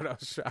from Sean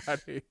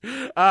O'Shaughnessy.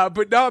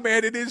 But no,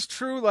 man, it is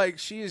true. Like,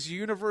 she is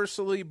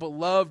universally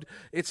beloved.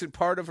 It's in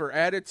part of her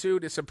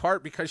attitude. It's in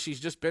part because she's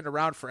just been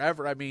around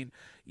forever. I mean,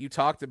 you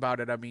talked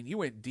about it. I mean, you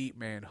went deep,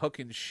 man. Hook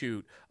and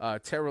Shoot,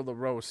 Tara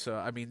LaRosa.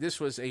 I mean, this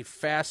was a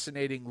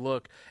fascinating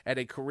look at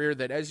a career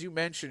that, as you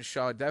mentioned,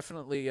 Sean,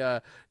 definitely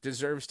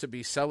deserves to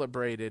be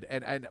celebrated.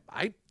 And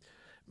I've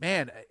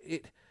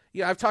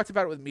talked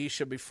about it with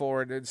Misha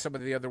before, and some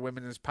of the other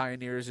women as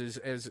pioneers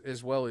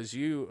as well as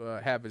you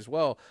have as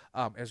well,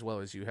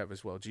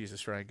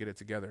 Jesus, Ryan, get it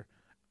together.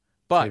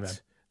 But Amen.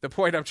 The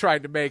point I'm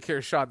trying to make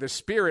here, Sean, the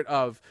spirit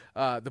of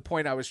the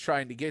point I was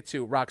trying to get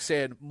to,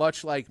 Roxanne,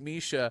 much like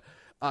Misha,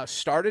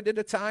 started at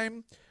a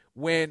time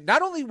when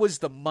not only was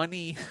the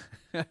money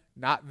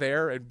not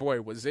there, and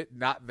boy, was it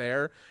not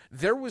there,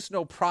 there was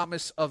no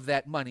promise of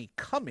that money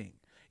coming.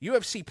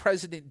 UFC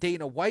President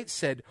Dana White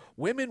said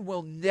women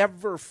will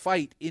never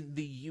fight in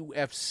the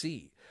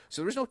UFC.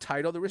 So there was no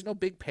title. There was no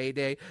big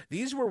payday.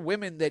 These were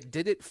women that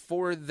did it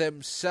for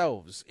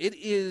themselves. It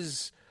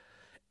is,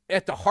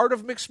 at the heart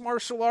of mixed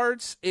martial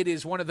arts, it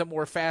is one of the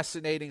more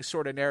fascinating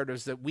sort of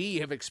narratives that we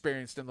have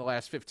experienced in the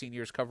last 15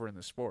 years covering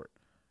the sport.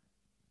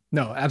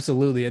 No,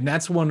 absolutely. And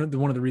that's one of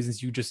the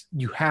reasons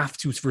you have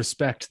to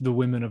respect the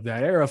women of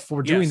that era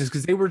for doing this,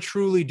 because they were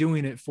truly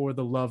doing it for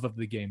the love of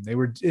the game. They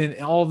were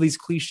in all these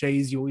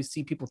cliches you always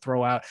see people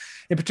throw out,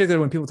 in particular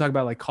when people talk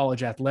about like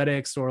college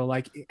athletics or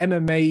like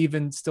MMA,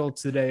 even still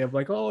today, of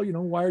like, oh,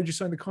 why did you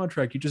sign the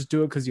contract? You just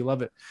do it because you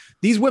love it.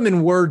 These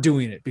women were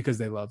doing it because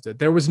they loved it.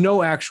 There was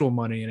no actual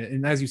money in it.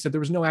 And as you said, there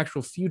was no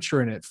actual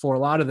future in it for a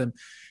lot of them.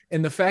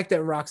 And the fact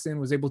that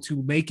Roxanne was able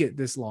to make it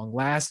this long,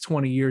 last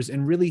 20 years,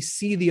 and really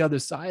see the other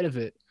side of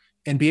it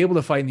and be able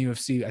to fight in the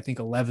UFC, I think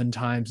 11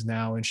 times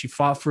now. And she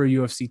fought for a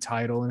UFC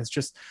title. And it's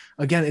just,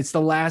 again, it's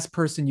the last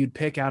person you'd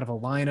pick out of a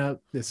lineup,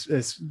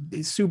 this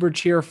super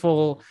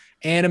cheerful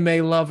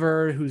anime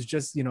lover who's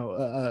just,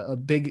 a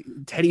big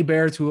teddy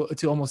bear to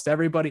almost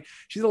everybody.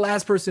 She's the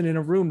last person in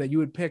a room that you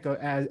would pick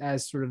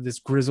as sort of this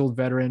grizzled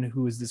veteran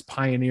who is this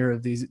pioneer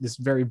of this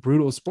very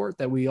brutal sport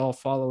that we all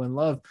follow and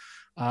love.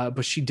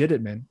 But she did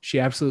it, man. She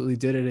absolutely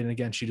did it. And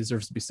again, she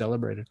deserves to be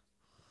celebrated.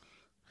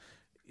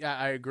 Yeah,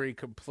 I agree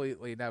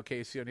completely. Now,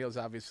 Casey O'Neill's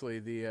obviously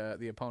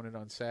the opponent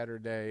on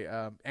Saturday.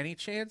 Any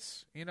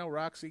chance,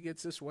 Roxy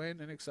gets this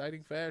win in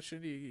exciting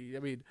fashion?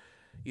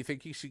 You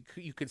think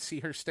you could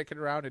see her sticking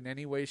around in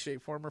any way,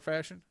 shape, form, or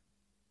fashion?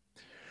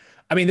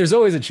 I mean, there's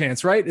always a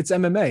chance, right? It's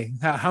MMA.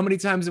 How many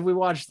times have we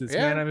watched this,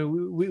 Yeah. man? I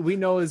mean, we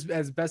know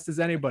as best as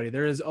anybody.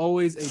 There is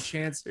always a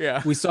chance.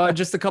 Yeah. We saw it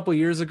just a couple of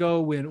years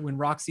ago when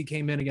Roxy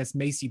came in against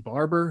Macy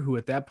Barber, who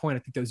at that point, I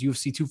think that was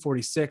UFC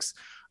 246.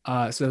 So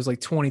that was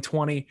like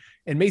 2020.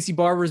 And Macy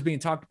Barber is being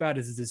talked about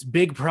as this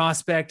big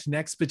prospect,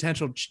 next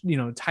potential,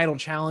 title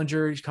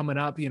challenger coming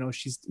up.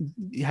 She's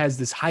has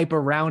this hype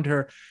around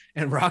her.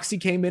 And Roxy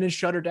came in and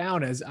shut her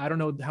down as, I don't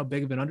know how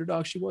big of an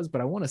underdog she was, but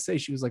I want to say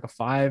she was like a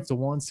 5-1,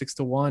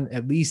 6-1,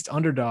 at least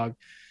underdog.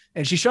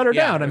 And she shut her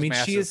down. I mean,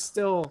 massive. she is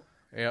still,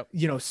 Yep.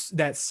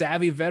 That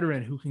savvy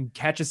veteran who can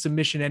catch a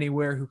submission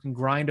anywhere, who can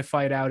grind a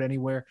fight out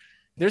anywhere.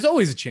 There's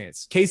always a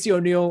chance. Casey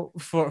O'Neill,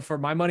 for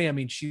my money, I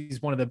mean,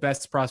 she's one of the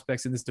best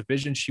prospects in this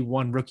division. She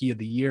won Rookie of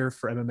the Year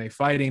for MMA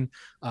fighting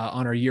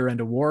on our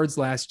year-end awards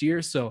last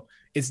year. So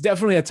it's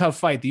definitely a tough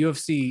fight. The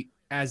UFC,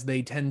 as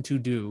they tend to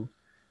do,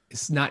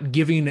 is not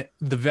giving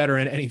the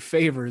veteran any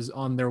favors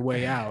on their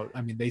way out.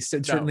 I mean, they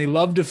certainly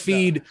love to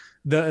feed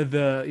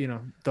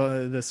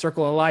the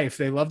circle of life.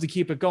 They love to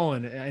keep it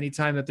going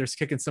anytime that they're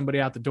kicking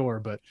somebody out the door.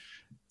 But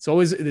there's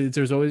always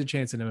a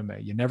chance in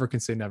MMA. You never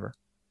can say never.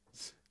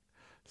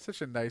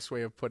 Such a nice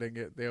way of putting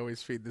it. They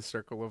always feed the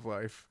circle of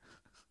life.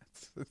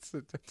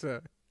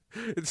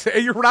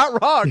 You're not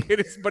wrong.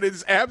 It is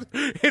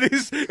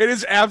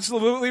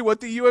absolutely what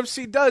the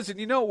UFC does.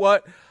 And you know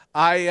what?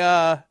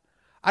 I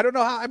don't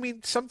know how. I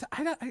mean,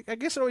 I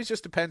guess it always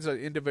just depends on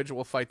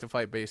individual fight to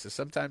fight basis.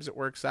 Sometimes it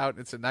works out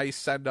and it's a nice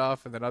send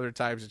off, and then other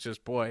times it's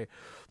just, boy,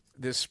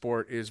 this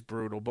sport is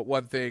brutal. But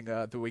one thing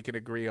that we can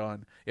agree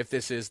on, if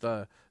this is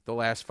the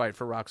last fight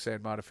for Roxanne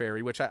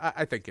Modafferi, which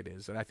I think it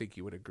is, and I think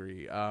you would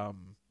agree, a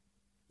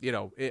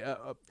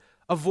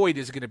void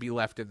is going to be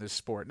left in this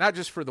sport, not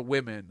just for the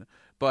women,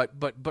 but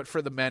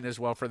for the men as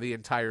well, for the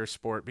entire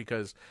sport,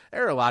 because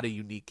there are a lot of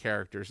unique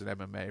characters in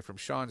MMA, from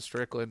Sean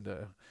Strickland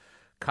to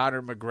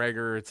Conor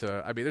McGregor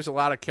there's a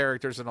lot of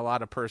characters and a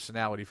lot of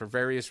personality for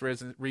various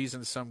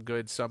reasons, some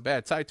good, some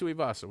bad. Tai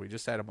Tuivasa, we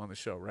just had him on the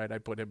show, right? I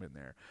put him in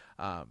there.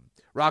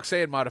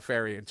 Roxanne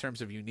Modafferi, in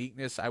terms of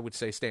uniqueness, I would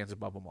say stands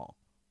above them all.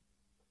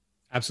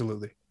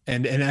 Absolutely.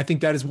 And I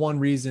think that is one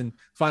reason,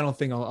 final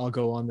thing I'll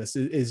go on this,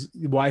 is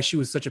why she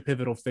was such a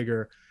pivotal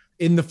figure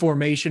in the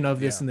formation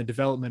of this and the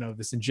development of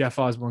this. And Jeff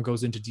Osborne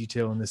goes into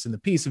detail in this in the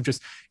piece of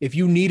just, if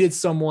you needed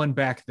someone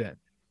back then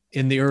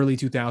in the early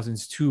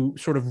 2000s to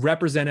sort of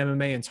represent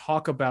MMA and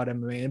talk about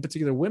MMA, in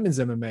particular women's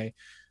MMA,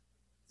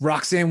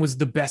 Roxanne was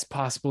the best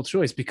possible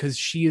choice, because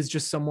she is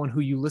just someone who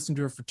you listen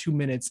to her for 2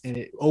 minutes and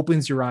it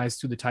opens your eyes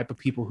to the type of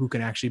people who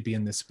can actually be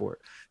in this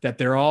sport,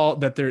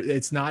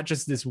 it's not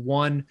just this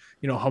one,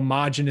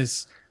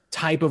 homogenous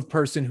type of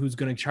person who's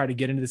going to try to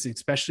get into this,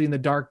 especially in the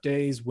dark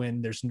days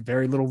when there's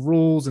very little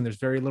rules and there's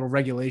very little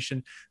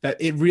regulation, that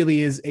it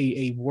really is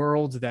a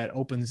world that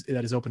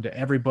is open to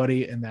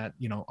everybody, and that,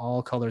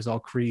 all colors, all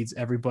creeds,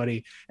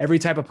 everybody, every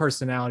type of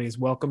personality is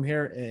welcome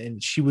here.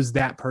 And she was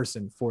that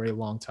person for a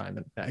long time.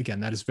 And again,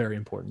 that is very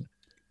important.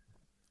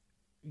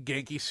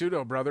 Genki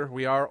Sudo, brother.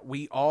 We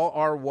all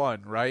are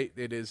one, right?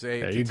 It is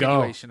a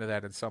continuation of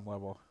that at some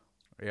level.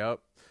 Yep.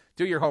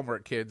 Do your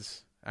homework,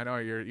 kids. I know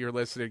you're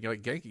listening. You're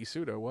like, Genki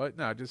Sudo, what?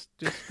 No, just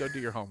go do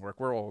your homework.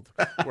 We're old.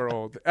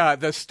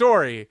 The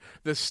story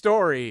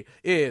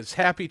is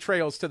Happy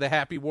Trails to the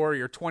Happy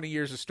Warrior, 20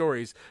 years of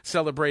stories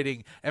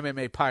celebrating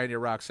MMA pioneer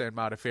Roxanne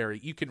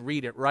Modafferi. You can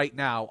read it right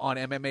now on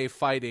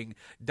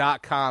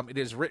MMAfighting.com. It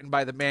is written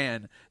by the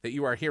man that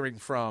you are hearing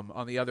from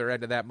on the other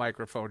end of that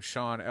microphone,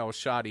 Sean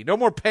El-Shadi. No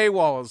more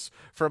paywalls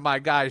for my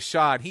guy,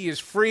 Sean. He is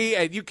free,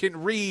 and you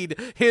can read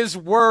his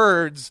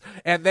words,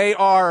 and they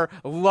are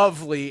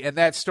lovely. And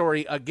that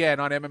story, again,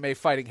 on MMA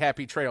Fighting,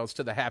 Happy Trails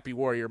to the Happy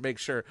Warrior. Make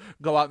sure,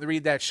 go out and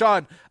read that.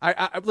 Sean,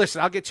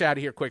 listen, I'll get you out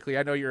of here quickly.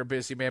 I know you're a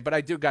busy man, but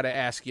I do got to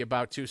ask you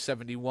about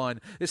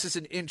 271. This is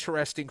an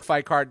interesting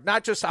fight card.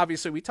 Not just,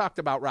 obviously, we talked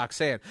about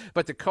Roxanne,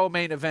 but the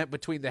co-main event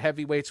between the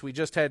heavyweights. We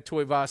just had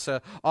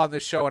Tuivasa on the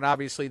show, and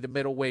obviously the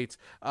middleweight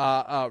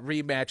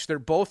rematch. They're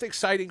both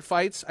exciting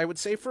fights, I would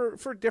say, for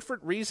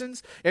different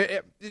reasons.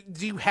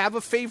 Do you have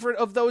a favorite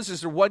of those?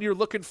 Is there one you're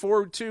looking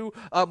forward to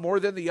more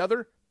than the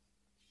other?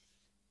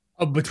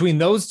 Between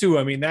those two,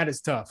 I mean, that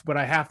is tough, but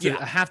I have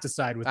to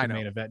side with the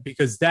main event,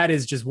 because that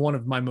is just one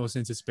of my most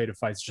anticipated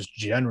fights just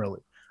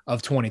generally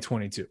of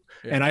 2022.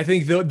 Yeah. And I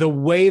think the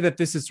way that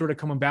this has sort of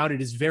come about,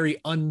 it is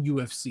very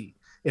un-UFC,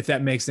 if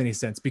that makes any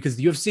sense, because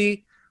the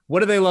UFC,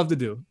 what do they love to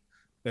do?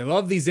 They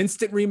love these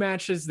instant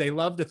rematches. They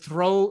love to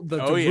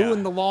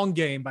ruin the long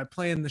game by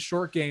playing the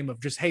short game of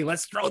just, hey,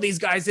 let's throw these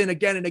guys in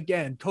again and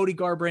again. Cody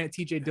Garbrandt,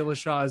 TJ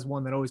Dillashaw is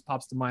one that always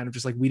pops to mind of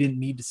just like, we didn't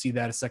need to see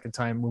that a second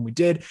time when we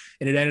did.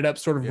 And it ended up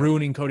sort of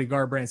ruining Cody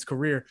Garbrandt's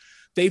career.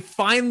 They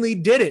finally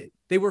did it.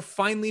 They were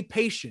finally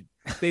patient.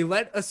 They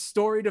let a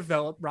story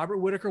develop. Robert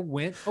Whittaker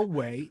went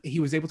away.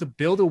 He was able to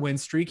build a win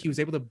streak. He was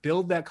able to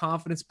build that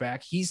confidence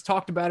back. He's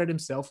talked about it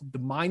himself, the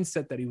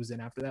mindset that he was in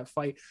after that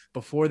fight,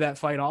 before that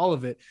fight, all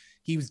of it.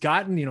 He's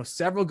gotten,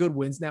 several good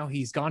wins now.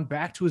 He's gone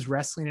back to his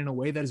wrestling in a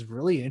way that is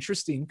really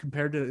interesting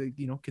compared to,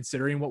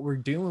 considering what we're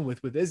dealing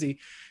with Izzy.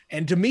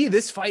 And to me,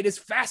 this fight is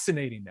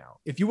fascinating now.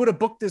 If you would have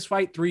booked this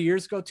fight 3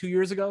 years ago, 2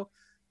 years ago,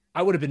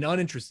 I would have been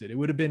uninterested. It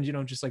would have been,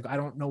 just like, I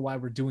don't know why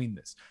we're doing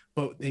this,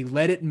 but they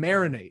let it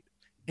marinate.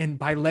 And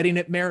by letting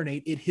it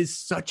marinate, it is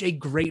such a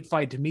great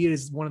fight. To me, it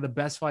is one of the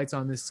best fights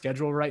on this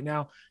schedule right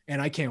now. And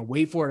I can't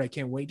wait for it. I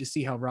can't wait to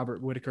see how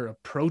Robert Whittaker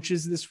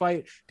approaches this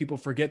fight. People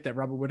forget that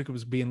Robert Whittaker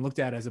was being looked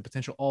at as a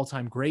potential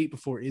all-time great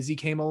before Izzy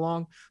came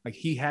along. Like,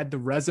 he had the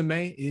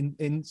resume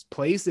in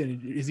place,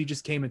 and Izzy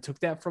just came and took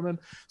that from him.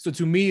 So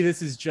to me,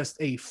 this is just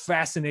a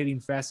fascinating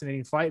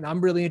fight. And I'm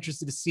really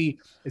interested to see,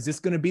 is this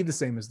going to be the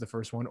same as the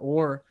first one?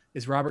 Or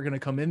is Robert going to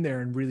come in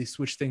there and really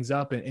switch things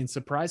up and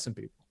surprise some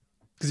people?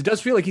 Because it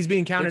does feel like he's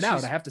being counted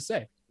out, I have to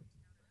say.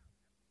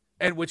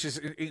 And which is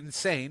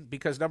insane,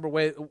 because number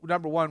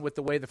one, with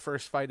the way the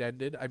first fight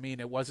ended, I mean,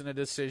 it wasn't a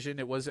decision.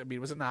 It was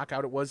a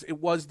knockout. It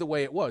was the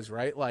way it was,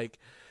 right? Like,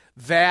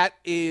 that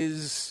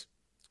is,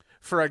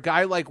 for a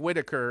guy like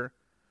Whittaker,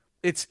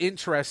 it's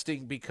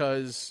interesting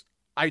because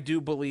I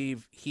do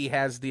believe he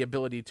has the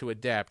ability to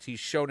adapt. He's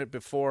shown it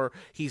before.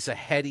 He's a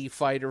heady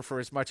fighter for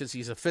as much as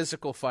he's a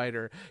physical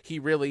fighter. He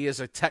really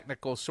is a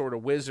technical sort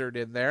of wizard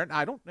in there. And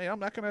I'm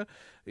not going to,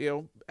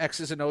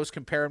 X's and O's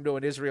compare him to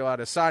an Israel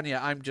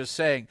Adesanya. I'm just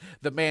saying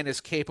the man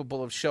is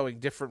capable of showing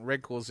different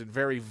wrinkles in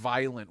very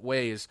violent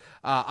ways.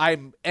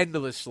 I'm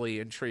endlessly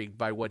intrigued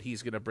by what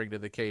he's going to bring to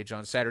the cage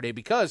on Saturday,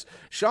 because,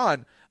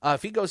 Sean,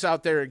 if he goes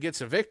out there and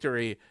gets a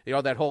victory,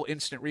 that whole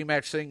instant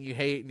rematch thing you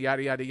hate and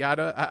yada, yada,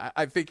 yada,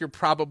 I think you're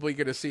probably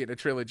going to see it in a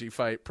trilogy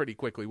fight pretty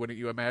quickly, wouldn't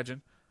you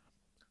imagine?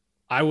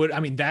 I would. I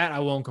mean, that I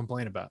won't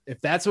complain about.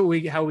 If that's how we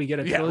get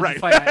a trilogy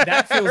fight,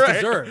 that feels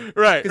deserved.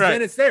 Right. Because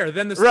then it's there.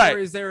 Then the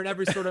story is there,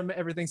 and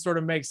everything sort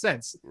of makes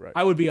sense. Right.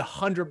 I would be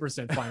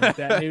 100% fine with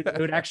that. It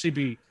would actually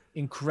be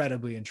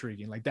incredibly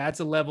intriguing. Like, that's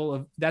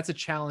a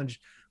challenge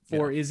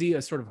for Izzy,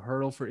 a sort of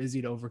hurdle for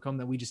Izzy to overcome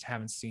that we just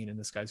haven't seen in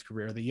this guy's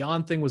career. The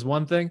Jan thing was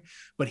one thing,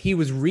 but he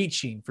was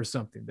reaching for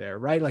something there,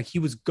 right? Like, he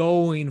was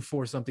going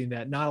for something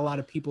that not a lot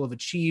of people have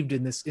achieved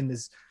in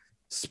this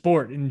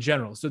sport in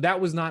general. So that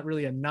was not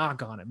really a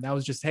knock on him. That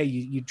was just, hey,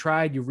 you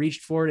tried, you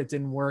reached for it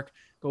didn't work,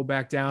 go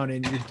back down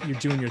and you're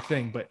doing your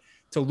thing. But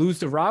to lose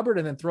to Robert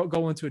and then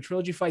go into a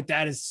trilogy fight,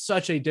 that is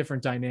such a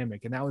different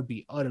dynamic. And that would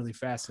be utterly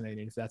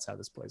fascinating if that's how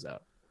this plays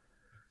out.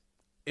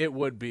 It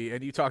would be.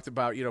 And you talked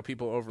about,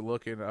 people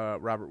overlooking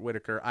Robert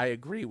Whittaker. I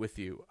agree with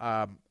you.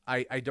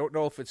 I don't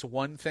know if it's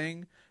one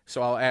thing,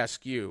 so I'll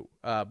ask you,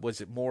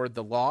 was it more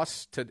the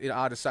loss to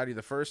Adesanya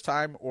the first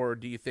time, or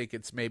do you think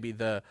it's maybe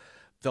the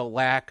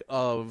lack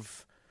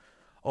of,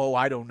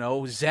 I don't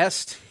know,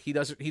 zest? He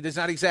does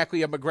not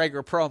exactly a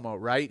McGregor promo,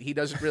 right? He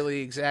doesn't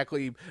really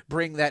exactly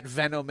bring that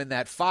venom and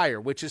that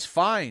fire, which is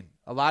fine.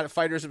 A lot of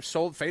fighters have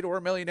sold. Fedor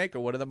Emelianenko,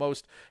 one of the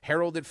most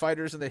heralded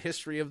fighters in the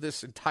history of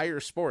this entire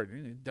sport.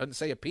 He doesn't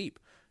say a peep.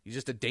 He's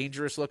just a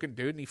dangerous-looking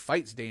dude, and he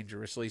fights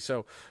dangerously.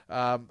 So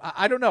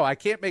I don't know. I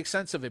can't make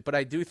sense of it, but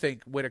I do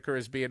think Whittaker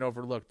is being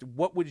overlooked.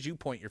 What would you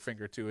point your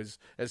finger to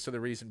as to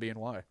the reason being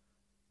why?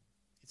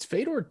 Is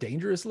Fedor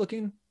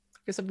dangerous-looking?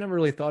 I guess I've never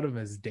really thought of him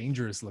as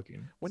dangerous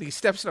looking. When he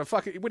steps in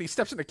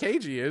a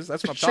cage, he is.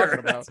 That's what I'm Sure, talking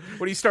about.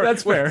 When he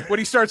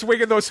starts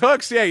winging those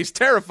hooks, yeah, he's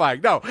terrifying.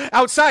 No,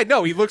 outside,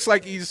 no, he looks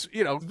like he's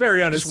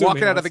very unassuming, just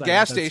walking out of the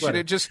gas station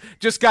and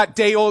just got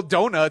day old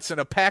donuts and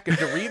a pack of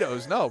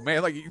Doritos. No,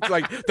 man, he's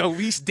like the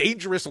least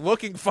dangerous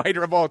looking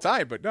fighter of all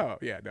time. But no.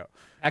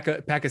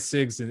 Pack of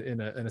cigs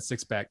in a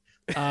 6-pack.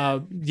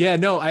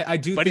 I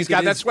do. But he's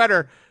got that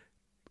sweater.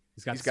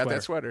 He's got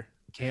that sweater.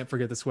 Can't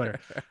forget the sweater.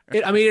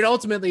 It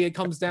ultimately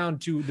comes down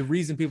to the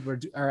reason people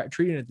are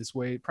treating it this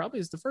way probably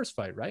is the first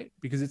fight, right?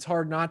 Because it's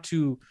hard not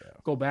to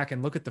go back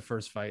and look at the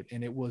first fight,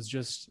 and it was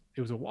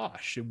a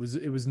wash. It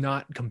was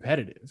not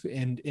competitive,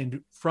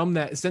 and from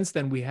that, since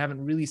then we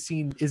haven't really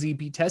seen Izzy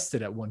be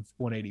tested at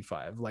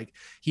 185. Like,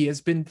 he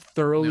has been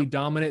thoroughly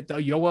dominant. The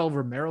Yoel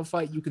Romero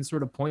fight you can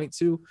sort of point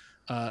to.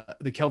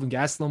 The Kelvin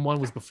Gastelum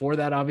one was before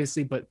that,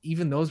 obviously, but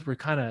even those were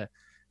kind of.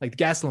 Like,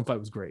 the Gastelum fight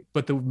was great,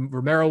 but the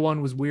Romero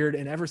one was weird.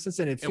 And ever since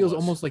then, it feels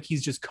almost like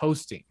he's just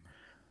coasting.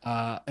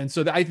 And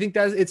so I think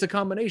that it's a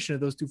combination of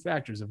those two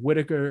factors. Of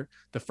Whittaker,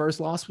 the first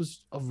loss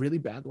was a really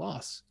bad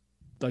loss.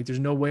 Like, there's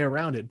no way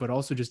around it. But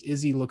also just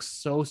Izzy looks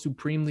so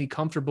supremely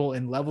comfortable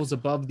and levels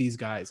above these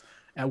guys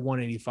at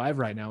 185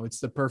 right now.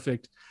 It's the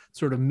perfect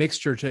sort of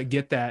mixture to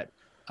get that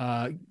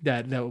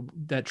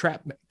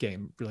trap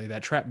game, really,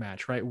 that trap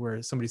match, right?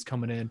 Where somebody's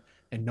coming in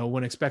and no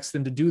one expects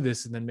them to do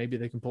this, and then maybe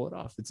they can pull it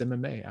off. It's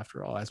MMA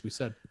after all, as we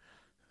said.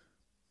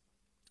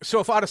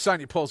 So if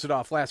Adesanya pulls it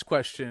off, last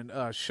question,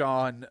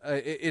 Sean,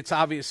 it's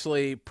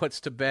obviously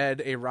puts to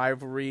bed a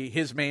rivalry,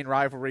 his main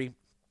rivalry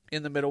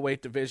in the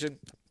middleweight division.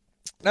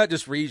 not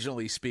just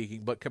regionally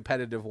speaking, but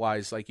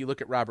competitive-wise. Like, you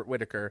look at Robert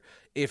Whittaker.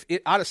 If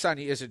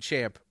Adesanya isn't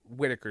champ,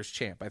 Whittaker's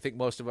champ. I think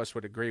most of us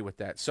would agree with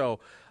that. So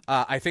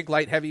I think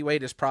light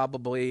heavyweight is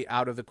probably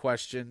out of the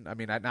question. I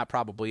mean, not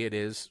probably, it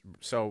is.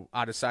 So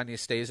Adesanya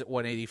stays at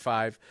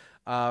 185.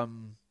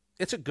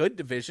 It's a good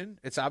division.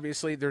 It's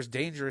obviously, there's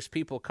dangerous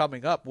people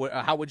coming up.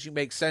 How would you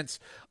make sense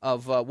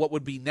of what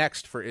would be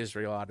next for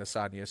Israel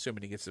Adesanya,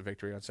 assuming he gets the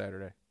victory on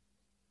Saturday?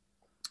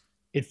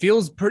 It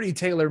feels pretty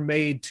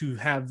tailor-made to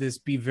have this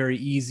be very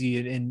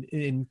easy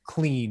and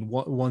clean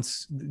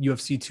once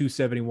UFC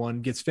 271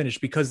 gets finished,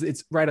 because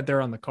it's right up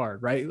there on the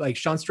card, right? Like,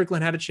 Sean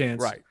Strickland had a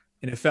chance, right?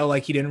 And it felt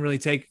like he didn't really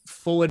take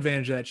full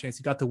advantage of that chance.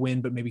 He got the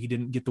win, but maybe he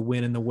didn't get the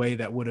win in the way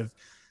that would have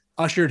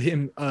ushered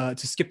him to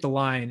skip the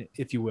line,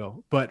 if you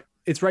will. But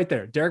it's right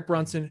there. Derek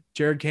Brunson,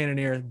 Jared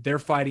Cannonier, they're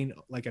fighting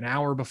like an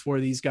hour before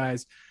these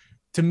guys.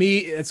 To me,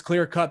 it's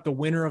clear cut. The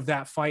winner of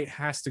that fight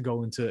has to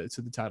go into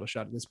the title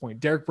shot at this point.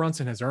 Derek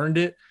Brunson has earned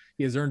it.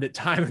 He has earned it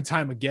time and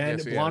time again.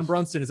 Yes, Blonde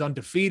Brunson is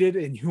undefeated,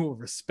 and you will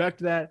respect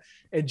that.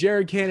 And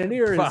Jared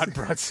Cannonier Blonde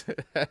Brunson.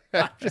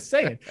 I'm just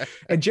saying.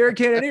 And Jared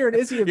Cannonier and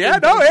Izzy.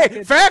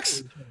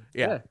 Facts.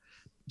 Yeah.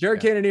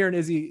 Jared Cannonier and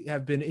Izzy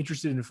have been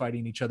interested in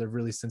fighting each other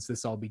really since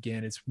this all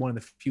began. It's one of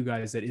the few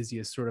guys that Izzy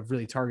has sort of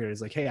really targeted.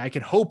 Is like, hey, I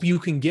can hope you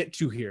can get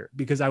to here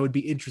because I would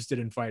be interested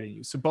in fighting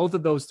you. So both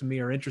of those to me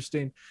are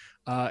interesting.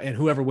 And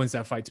whoever wins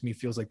that fight to me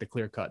feels like the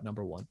clear cut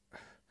number one.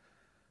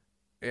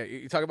 Yeah,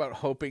 you talk about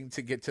hoping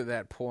to get to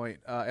that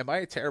point. Am I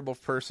a terrible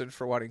person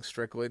for wanting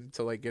Strickland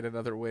to like get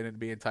another win and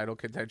be in title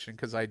contention?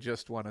 Because I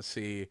just want to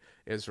see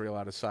Israel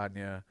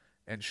Adesanya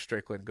and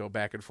Strickland go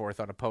back and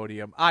forth on a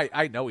podium.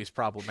 I know he's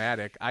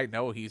problematic. I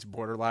know he's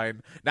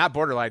not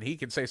borderline. He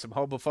can say some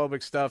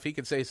homophobic stuff. He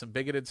can say some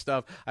bigoted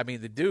stuff. I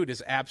mean, the dude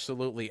is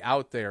absolutely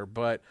out there.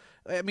 But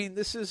I mean,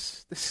 this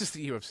is the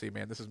UFC,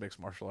 man. This is mixed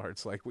martial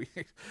arts. Like Conor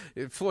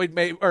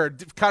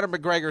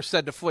McGregor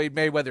said to Floyd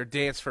Mayweather,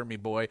 "Dance for me,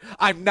 boy."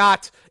 I'm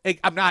not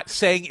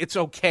saying it's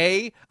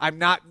okay. I'm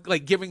not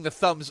like giving the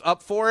thumbs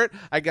up for it.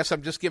 I guess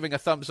I'm just giving a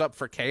thumbs up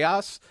for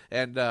chaos.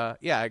 And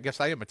yeah, I guess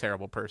I am a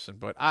terrible person.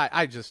 But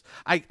I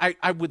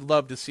would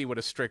love to see what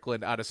a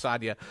Strickland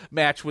Adesanya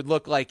match would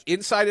look like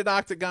inside an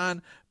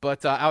octagon.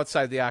 But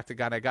outside the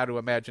octagon, I got to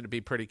imagine it'd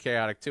be pretty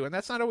chaotic too. And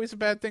that's not always a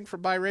bad thing for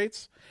buy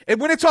rates. And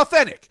when it's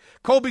authentic,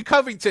 Colby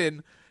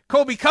Covington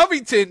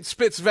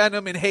spits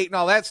venom and hate and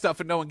all that stuff,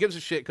 and no one gives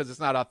a shit because it's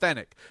not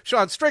authentic.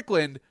 Sean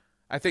Strickland,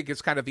 I think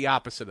it's kind of the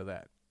opposite of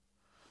that.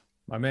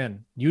 My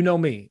man, you know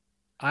me.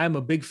 I'm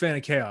a big fan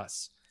of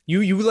chaos.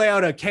 You lay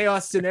out a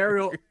chaos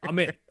scenario, I'm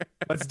in.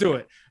 Let's do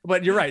it.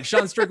 But you're right.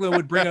 Sean Strickland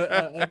would bring an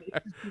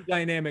interesting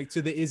dynamic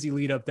to the Izzy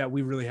lead up that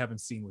we really haven't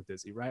seen with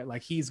Izzy, right?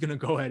 Like, he's going to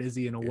go at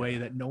Izzy in a way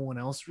that no one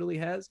else really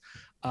has.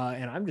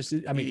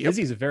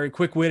 Izzy's a very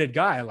quick-witted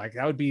guy. Like,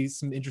 that would be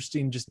some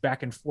interesting just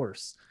back and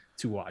forth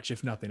to watch,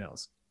 if nothing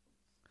else.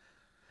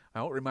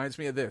 Oh, it reminds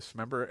me of this.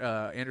 Remember,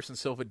 Anderson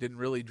Silva didn't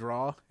really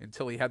draw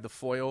until he had the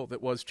foil that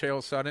was Chael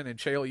Sonnen, and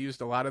Chael used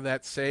a lot of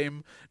that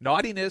same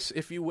naughtiness,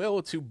 if you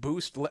will, to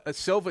boost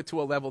Silva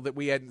to a level that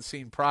we hadn't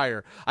seen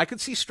prior. I could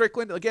see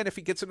Strickland, again, if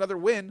he gets another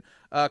win,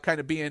 kind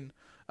of being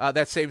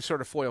that same sort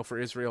of foil for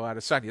Israel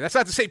Adesanya. That's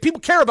not to say people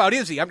care about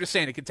Izzy. I'm just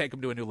saying it can take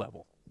him to a new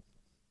level.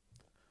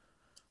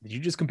 Did you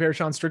just compare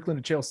Sean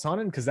Strickland to Chael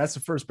Sonnen? Because that's the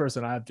first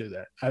person I've do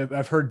that.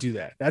 I've heard do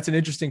that. That's an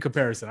interesting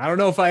comparison. I don't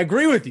know if I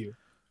agree with you,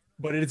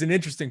 but it's an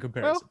interesting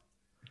comparison.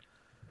 Well,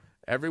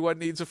 everyone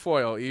needs a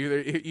foil. You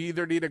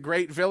either need a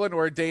great villain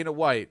or a Dana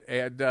White.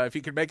 And if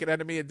you can make an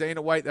enemy of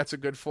Dana White, that's a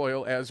good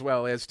foil, as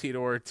well as Tito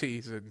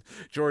Ortiz and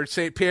George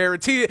St. Pierre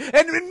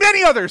and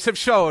many others have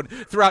shown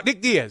throughout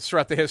Nick Diaz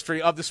throughout the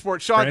history of the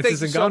sport. Sean, thank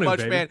you so much,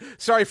 baby. Man.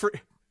 Sorry for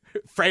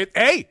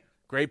hey.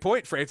 Great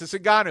point, Francis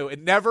Ngannou. It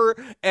never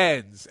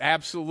ends.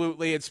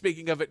 Absolutely. And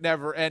speaking of it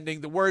never ending,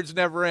 the words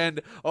never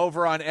end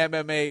over on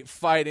MMA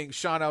Fighting.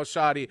 Sean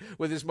Al-Shadi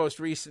with his most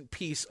recent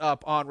piece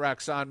up on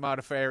Roxanne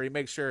Modafferi.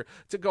 Make sure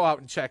to go out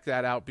and check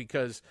that out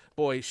because,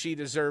 boy, she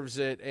deserves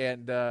it.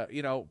 And,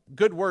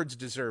 good words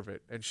deserve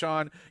it. And,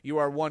 Sean, you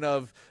are one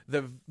of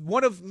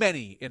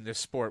many in this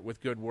sport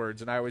with good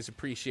words. And I always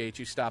appreciate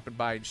you stopping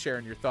by and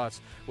sharing your thoughts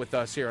with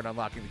us here on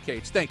Unlocking the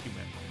Cage. Thank you,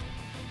 man.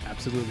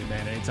 Absolutely,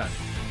 man. Anytime.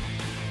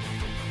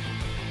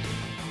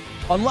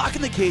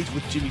 Unlocking the Cage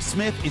with Jimmy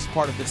Smith is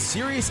part of the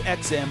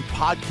SiriusXM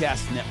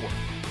Podcast Network.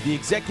 The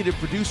executive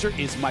producer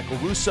is Michael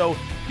Russo.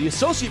 The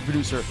associate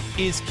producer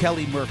is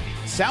Kelly Murphy.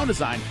 Sound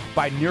design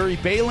by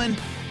Nuri Balin.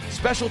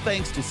 Special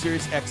thanks to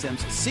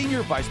SiriusXM's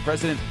Senior Vice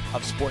President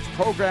of Sports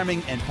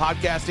Programming and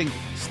Podcasting,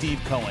 Steve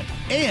Cohen.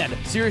 And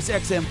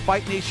SiriusXM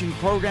Fight Nation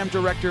Program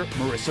Director,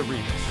 Marissa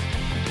Rivas.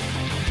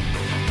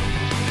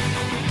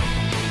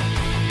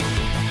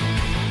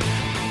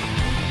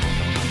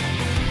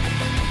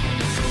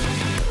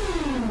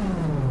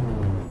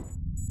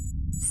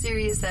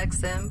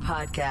 SiriusXM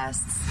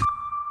Podcasts.